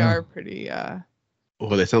bet they are pretty.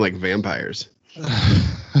 Oh, they sound like vampires.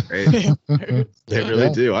 Right? They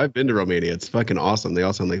really do. I've been to Romania. It's fucking awesome. They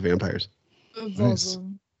all sound like vampires. That's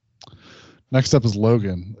awesome. Next up is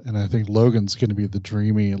Logan, and I think Logan's going to be the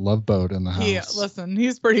dreamy love boat in the house. Yeah, listen,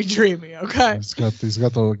 he's pretty dreamy. Okay, he's got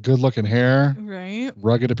the good-looking hair, right?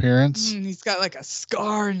 Rugged appearance. He's got like a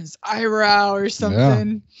scar in his eyebrow or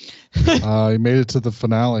something. Yeah. He made it to the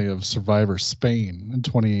finale of Survivor Spain in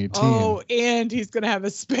 2018. Oh, and he's going to have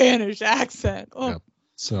a Spanish accent. Oh, yep.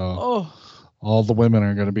 So all the women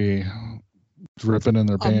are going to be dripping in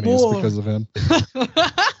their panties because of him.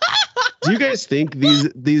 Do you guys think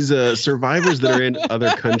these survivors that are in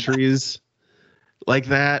other countries like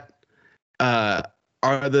that,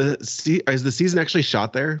 is the season actually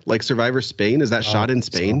shot there? Like Survivor Spain? Is that shot in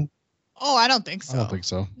Spain? Oh, I don't think so. I don't think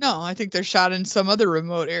so. No, I think they're shot in some other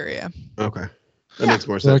remote area. Okay. That makes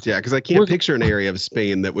more sense. Yeah, because I can't picture an area of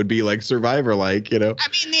Spain that would be like Survivor-like, you know. I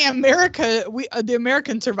mean, the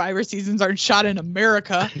American Survivor seasons aren't shot in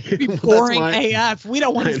America. It'd be Well, boring AF. We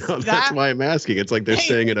don't want to see that. That's why I'm asking. It's like they're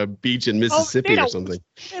staying at a beach in Mississippi or something.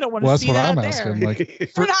 They don't want to see that. That's what I'm asking.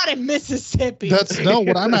 Like, we're not in Mississippi.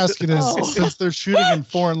 What I'm asking is, since they're shooting in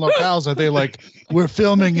foreign locales, are they like, we're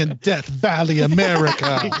filming in Death Valley,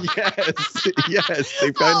 America? yes.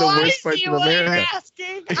 They find the worst parts of America.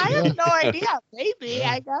 I have no idea. Maybe,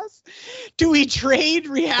 I guess. Do we trade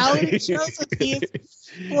reality shows with these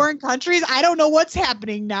foreign countries? I don't know what's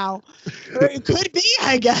happening now. Or it could be,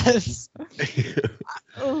 I guess.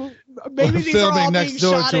 Maybe we're these filming are all next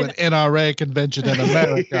door to an NRA convention in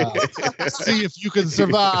America. See if you can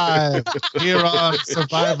survive here on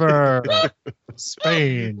Survivor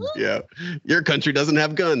Spain. Yeah. Your country doesn't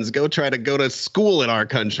have guns. Go try to go to school in our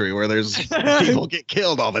country where there's people get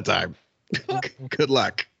killed all the time. Good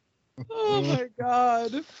luck. Oh my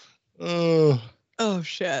God. Oh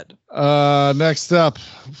shit. Next up,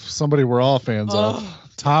 somebody we're all fans of.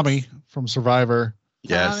 Tommy from Survivor.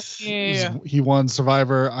 Yes. He won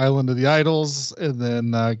Survivor Island of the Idols and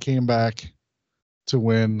then came back to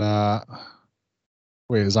win Island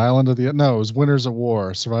of the it was Winners at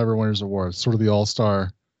War, Survivor Winners at War. It's sort of the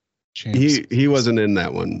all-star champs. He wasn't in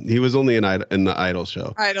that one. He was only in the Idol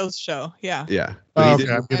show. Idol show, yeah. Yeah.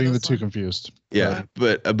 Okay, I'm getting the two confused. Yeah,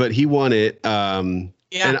 but he won it. Yeah.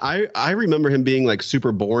 And I remember him being like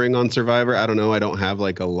super boring on Survivor. I don't know. I don't have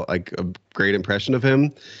like a great impression of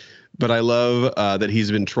him. But I love that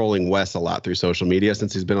he's been trolling Wes a lot through social media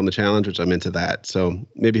since he's been on the challenge, which I'm into that. So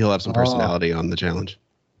maybe he'll have some personality on the challenge.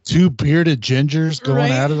 Two bearded gingers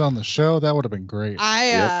going at it on the show. That would have been great.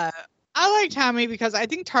 I like Tommy because I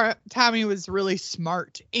think Tommy was really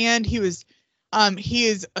smart, and he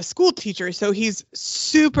is a school teacher, so he's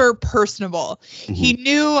super personable. Mm-hmm. He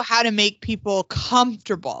knew how to make people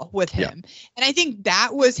comfortable with him. Yeah. And I think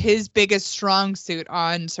that was his biggest strong suit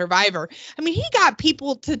on Survivor. I mean, he got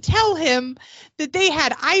people to tell him that they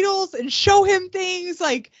had idols and show him things.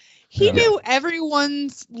 Like, he knew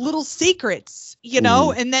everyone's little secrets, you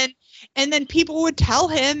know, and then people would tell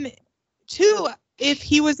him too if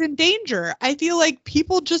he was in danger. I feel like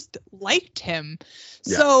people just liked him.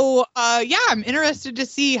 Yeah. So, I'm interested to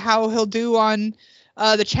see how he'll do on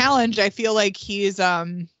the challenge. I feel like he's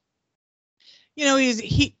okay,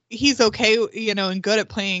 and good at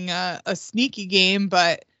playing a sneaky game,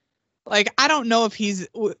 but like, I don't know if he's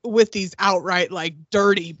with these outright like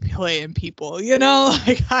dirty playing people,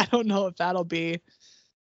 like, I don't know if that'll be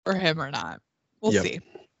for him or not. We'll see.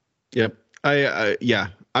 Yep.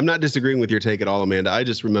 I'm not disagreeing with your take at all, Amanda. I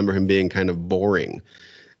just remember him being kind of boring.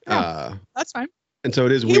 That's fine. And so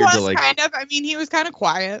it is weird to like. He was kind of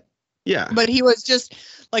quiet. Yeah. But he was just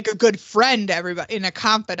like a good friend to everybody and a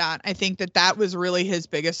confidant. I think that was really his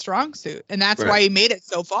biggest strong suit. And that's why he made it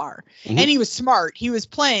so far. Mm-hmm. And he was smart. He was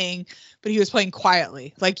playing, but he was playing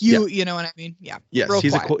quietly. Like you know what I mean? Yeah.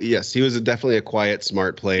 Yes. He was definitely a quiet,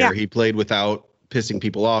 smart player. Yeah. He played without pissing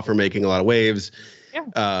people off or making a lot of waves.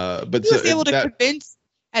 Yeah. But he was able to convince.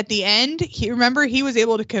 At the end, he was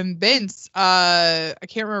able to convince I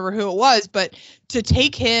can't remember who it was, but to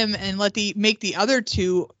take him and make the other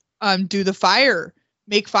two do the fire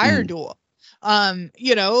duel.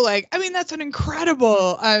 That's an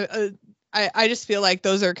incredible I just feel like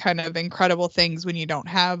those are kind of incredible things when you don't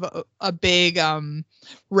have a big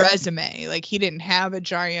resume. Like, he didn't have a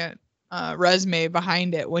giant resume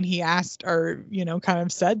behind it when he asked or kind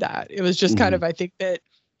of said that. It was just kind of, I think that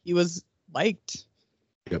he was liked.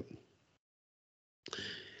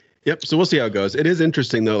 Yep. So we'll see how it goes. It is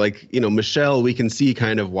interesting though. Like, Michelle, we can see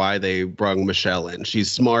kind of why they brought Michelle in.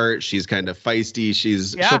 She's smart. She's kind of feisty.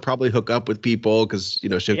 She'll probably hook up with people because, she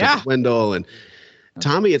hooked up with Wendell. And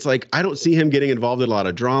Tommy, it's like, I don't see him getting involved in a lot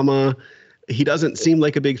of drama. He doesn't seem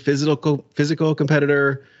like a big physical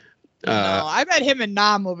competitor. No, I bet him and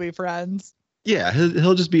Nam will be friends. Yeah,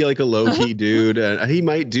 he'll just be like a low key dude. He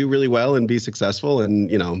might do really well and be successful, and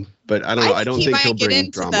but I don't know. I don't think he'll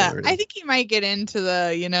bring drama. I think he might get into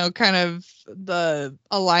the kind of the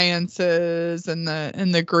alliances and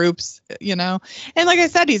the groups, and like I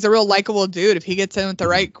said, he's a real likable dude. If he gets in with the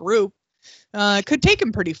right group, could take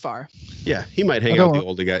him pretty far. Yeah, he might hang out with the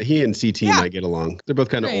older guy. He and CT might get along. They're both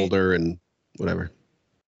kind of older and whatever.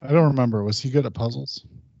 I don't remember. Was he good at puzzles?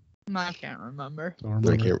 I can't remember.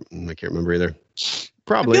 I can't remember either.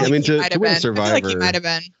 Probably. I mean, to win Survivor, I feel like he might have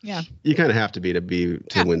been. Yeah. You kind of have to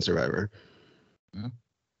win Survivor.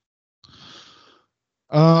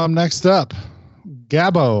 Yeah. Next up,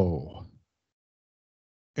 Gabbo.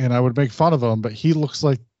 And I would make fun of him, but he looks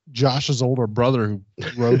like Josh's older brother who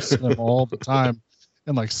roasts him all the time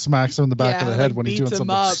and like smacks him in the back of the head when he's doing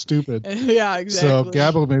something stupid. Yeah, exactly. So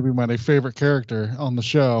Gabbo may be my favorite character on the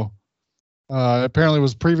show. Apparently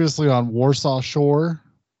was previously on Warsaw Shore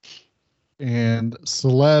and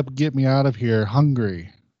Celeb Get Me Out of Here Hungry.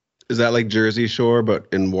 Is that like Jersey Shore, but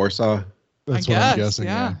in Warsaw? That's what I'm guessing,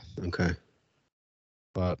 yeah. Okay.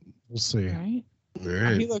 But we'll see. Right. All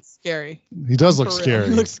right. He looks scary. He does look scary.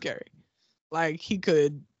 He looks scary. Like he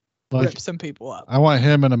could rip some people up. I want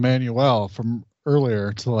him and Emmanuel from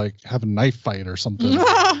earlier to like have a knife fight or something.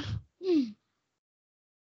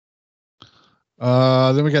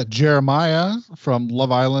 Then we got Jeremiah from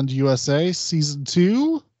Love Island USA season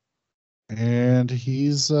 2. And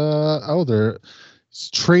he's they're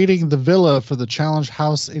trading the villa for the challenge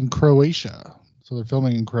house in Croatia. So they're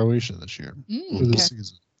filming in Croatia this year for this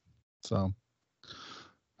season. So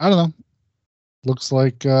I don't know. Looks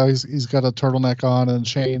like he's got a turtleneck on and a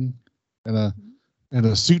chain and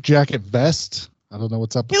a suit jacket vest. I don't know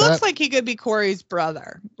what's up with that. He looks like he could be Corey's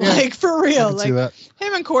brother. Yeah, like for real. Like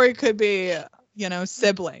him and Corey could be,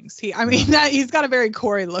 siblings. He's got a very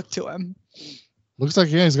Corey look to him. Looks like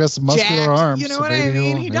he's got some muscular arms. You know what I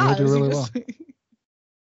mean? He does. Do really well.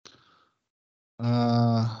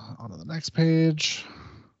 On to the next page.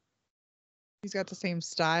 He's got the same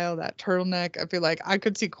style, that turtleneck. I feel like I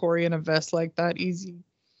could see Corey in a vest like that easy.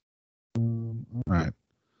 All right.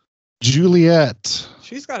 Juliet.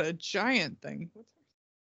 She's got a giant thing.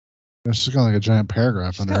 She's got like a giant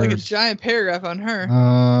paragraph on her. Like a giant paragraph on her.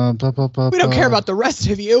 We don't care about the rest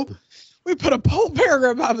of you. We put a whole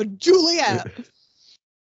paragraph about Juliet.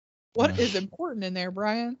 What is important in there,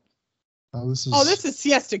 Brian? This is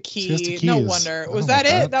Siesta Key. No wonder. Was that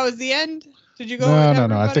it? That was the end? Did you go?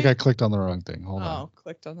 No. I think I clicked on the wrong thing. Hold on.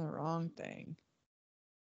 Clicked on the wrong thing.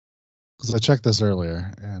 Because I checked this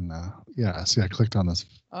earlier, and I clicked on this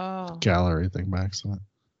gallery thing by accident.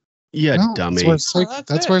 Yeah, dummy. That's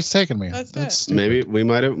where it's taking me. That's maybe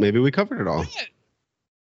we covered it all.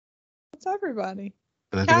 That's everybody.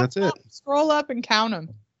 I think that's it. Scroll up and count them.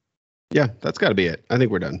 Yeah, that's got to be it. I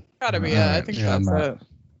think we're done. Gotta be it. I think that's it.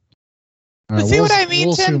 But see what I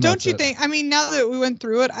mean, Tim? Don't you think? I mean, now that we went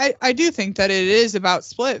through it, I do think that it is about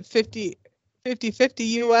split 50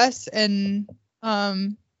 U.S. and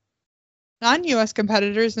non-U.S.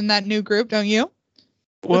 competitors in that new group, don't you?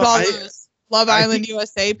 Well, with all those Love Island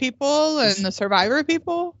USA people and the Survivor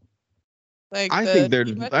people. Like I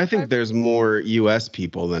think there's more U.S.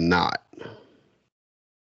 people than not.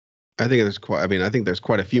 I think there's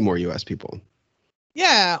quite a few more U.S. people.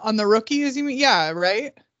 Yeah, on the rookies, you mean? Yeah,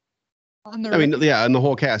 right. On the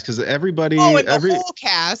whole cast, because everybody. Whole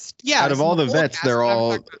cast. Yeah. Out of all the vets, they're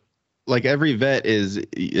all like every vet is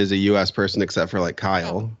a U.S. person except for like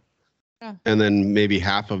Kyle. Yeah. And then maybe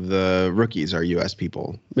half of the rookies are U.S.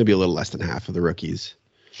 people. Maybe a little less than half of the rookies.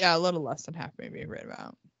 Yeah, a little less than half, maybe right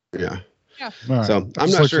about. Yeah. Yeah. Right. So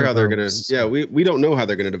I'm not sure how they're gonna. Yeah, we don't know how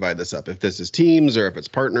they're gonna divide this up. If this is teams or if it's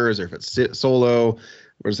partners or if it's solo,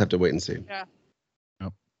 we'll just have to wait and see. Yeah.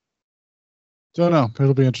 Don't know.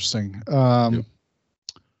 It'll be interesting. So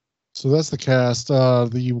that's the cast.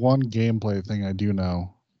 The one gameplay thing I do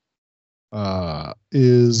know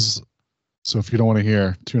is, so if you don't want to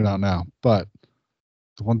hear, tune out now. But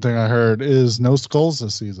the one thing I heard is no skulls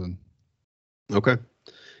this season. Okay.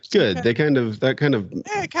 Good. Okay.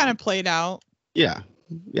 It kind of played out. Yeah.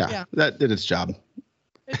 That did its job.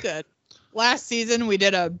 It did. Last season we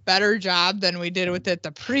did a better job than we did with it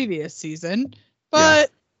the previous season,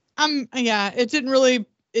 but it didn't really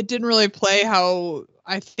play how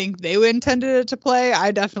I think they intended it to play.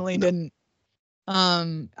 I definitely didn't.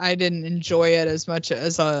 I didn't enjoy it as much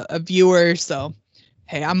as a viewer. So,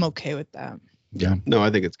 hey, I'm okay with that. Yeah. No,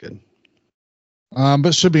 I think it's good. But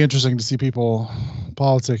it should be interesting to see people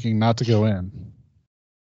politicking not to go in.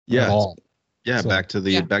 Yeah. At all. Yeah. So, back to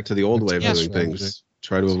the old way of doing things.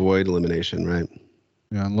 Try to avoid elimination, right?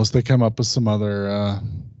 Yeah, unless they come up with some other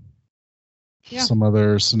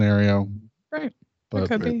scenario. Right. But, it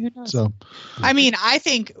could be. Who knows? So, I mean, I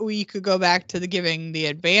think we could go back to the giving the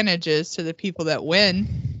advantages to the people that win.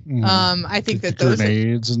 I think that those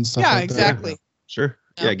grenades and stuff. Yeah, like exactly. That. Sure.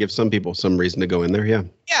 Yeah, give some people some reason to go in there. Yeah.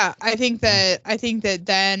 Yeah, I think that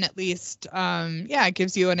then at least it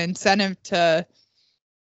gives you an incentive to,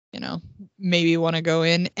 maybe want to go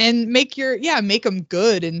in and make them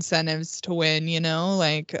good incentives to win.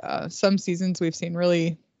 Like some seasons we've seen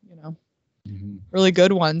really, really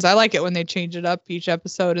good ones. I like it when they change it up each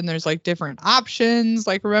episode and there's like different options.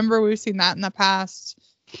 Like remember we've seen that in the past.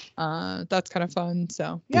 That's kind of fun.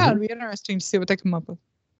 So it'll be interesting to see what they come up with.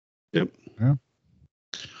 Yep. Yeah.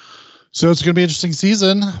 So it's going to be an interesting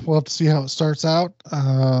season. We'll have to see how it starts out.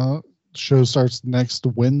 Show starts next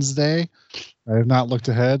Wednesday. I have not looked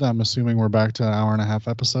ahead. I'm assuming we're back to 1.5 hour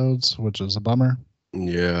episodes, which is a bummer.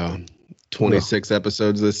 Yeah. 26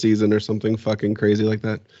 episodes this season or something fucking crazy like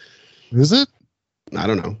that. Is it? I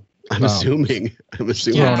don't know. I'm assuming.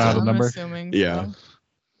 Throwing out a number. Assuming yeah.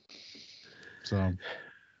 So.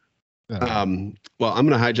 Yeah. Well, I'm going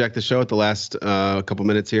to hijack the show at the last couple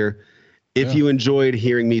minutes here. If you enjoyed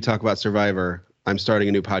hearing me talk about Survivor, I'm starting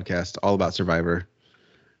a new podcast all about Survivor.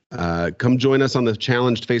 Come join us on the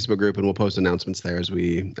Challenged Facebook group, and we'll post announcements there as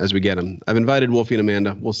we get them. I've invited Wolfie and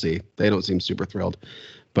Amanda. We'll see. They don't seem super thrilled,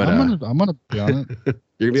 but I'm gonna be on it.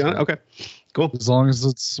 You're gonna be on it? Okay, cool. As long as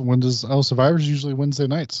it's Survivor's usually Wednesday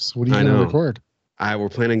nights. So what are you gonna record? We're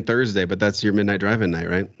planning Thursday, but that's your midnight drive-in night,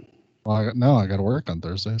 right? Well, I got to work on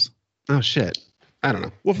Thursdays. Oh shit! I don't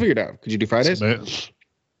know. We'll figure it out. Could you do Fridays?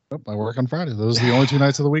 Nope, I work on Friday. Those are the only 2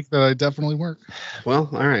 nights of the week that I definitely work. Well,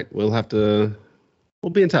 all right. We'll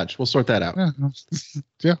be in touch. We'll sort that out.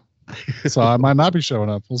 Yeah. So I might not be showing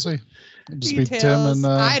up. We'll see. It'll just be Tim and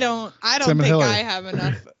I don't Tim think and I have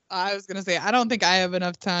enough. I was gonna say I don't think I have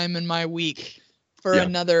enough time in my week for Yeah.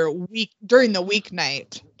 another week during the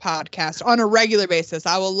weeknight podcast on a regular basis.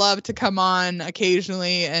 I will love to come on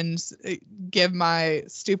occasionally and give my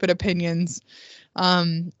stupid opinions.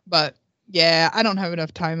 But yeah, I don't have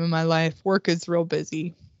enough time in my life. Work is real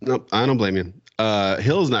busy. Nope, I don't blame you.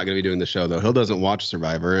 Hill's not going to be doing the show though. Hill doesn't watch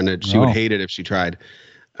Survivor, and she would hate it if she tried.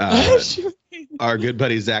 Our good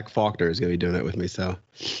buddy Zach Faulkner is going to be doing it with me. So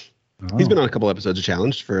he's been on a couple episodes of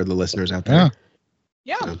Challenge for the listeners out there.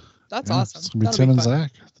 Yeah, that's awesome. It's going to be Tim and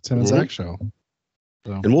Zach. The Tim and Zach show.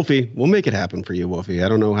 So. And Wolfie, we'll make it happen for you, Wolfie. I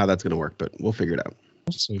don't know how that's going to work, but we'll figure it out.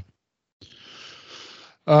 We'll see.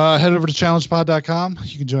 Head over to challengepod.com.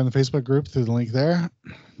 You can join the Facebook group through the link there.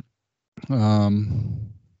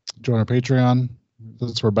 Join our Patreon.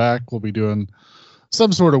 Since we're back, we'll be doing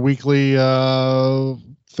some sort of weekly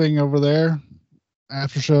thing over there.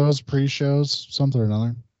 After shows, pre-shows, something or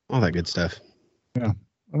another. All that good stuff. Yeah.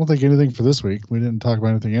 I don't think anything for this week. We didn't talk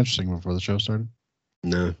about anything interesting before the show started.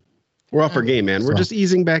 No. We're off our game, man. We're just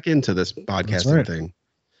easing back into this podcasting thing.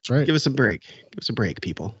 That's right. Give us a break. Give us a break,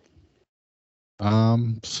 people.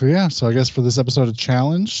 So I guess for this episode of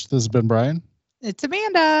Challenge, this has been Brian. It's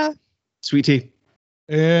Amanda. Sweet tea.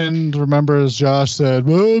 And remember, as Josh said,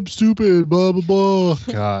 oh, I'm stupid, blah, blah, blah.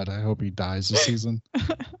 God, I hope he dies this season.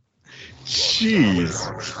 Jeez.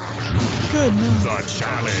 Good. The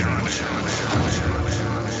challenge.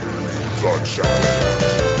 The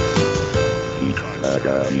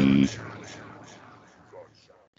challenge.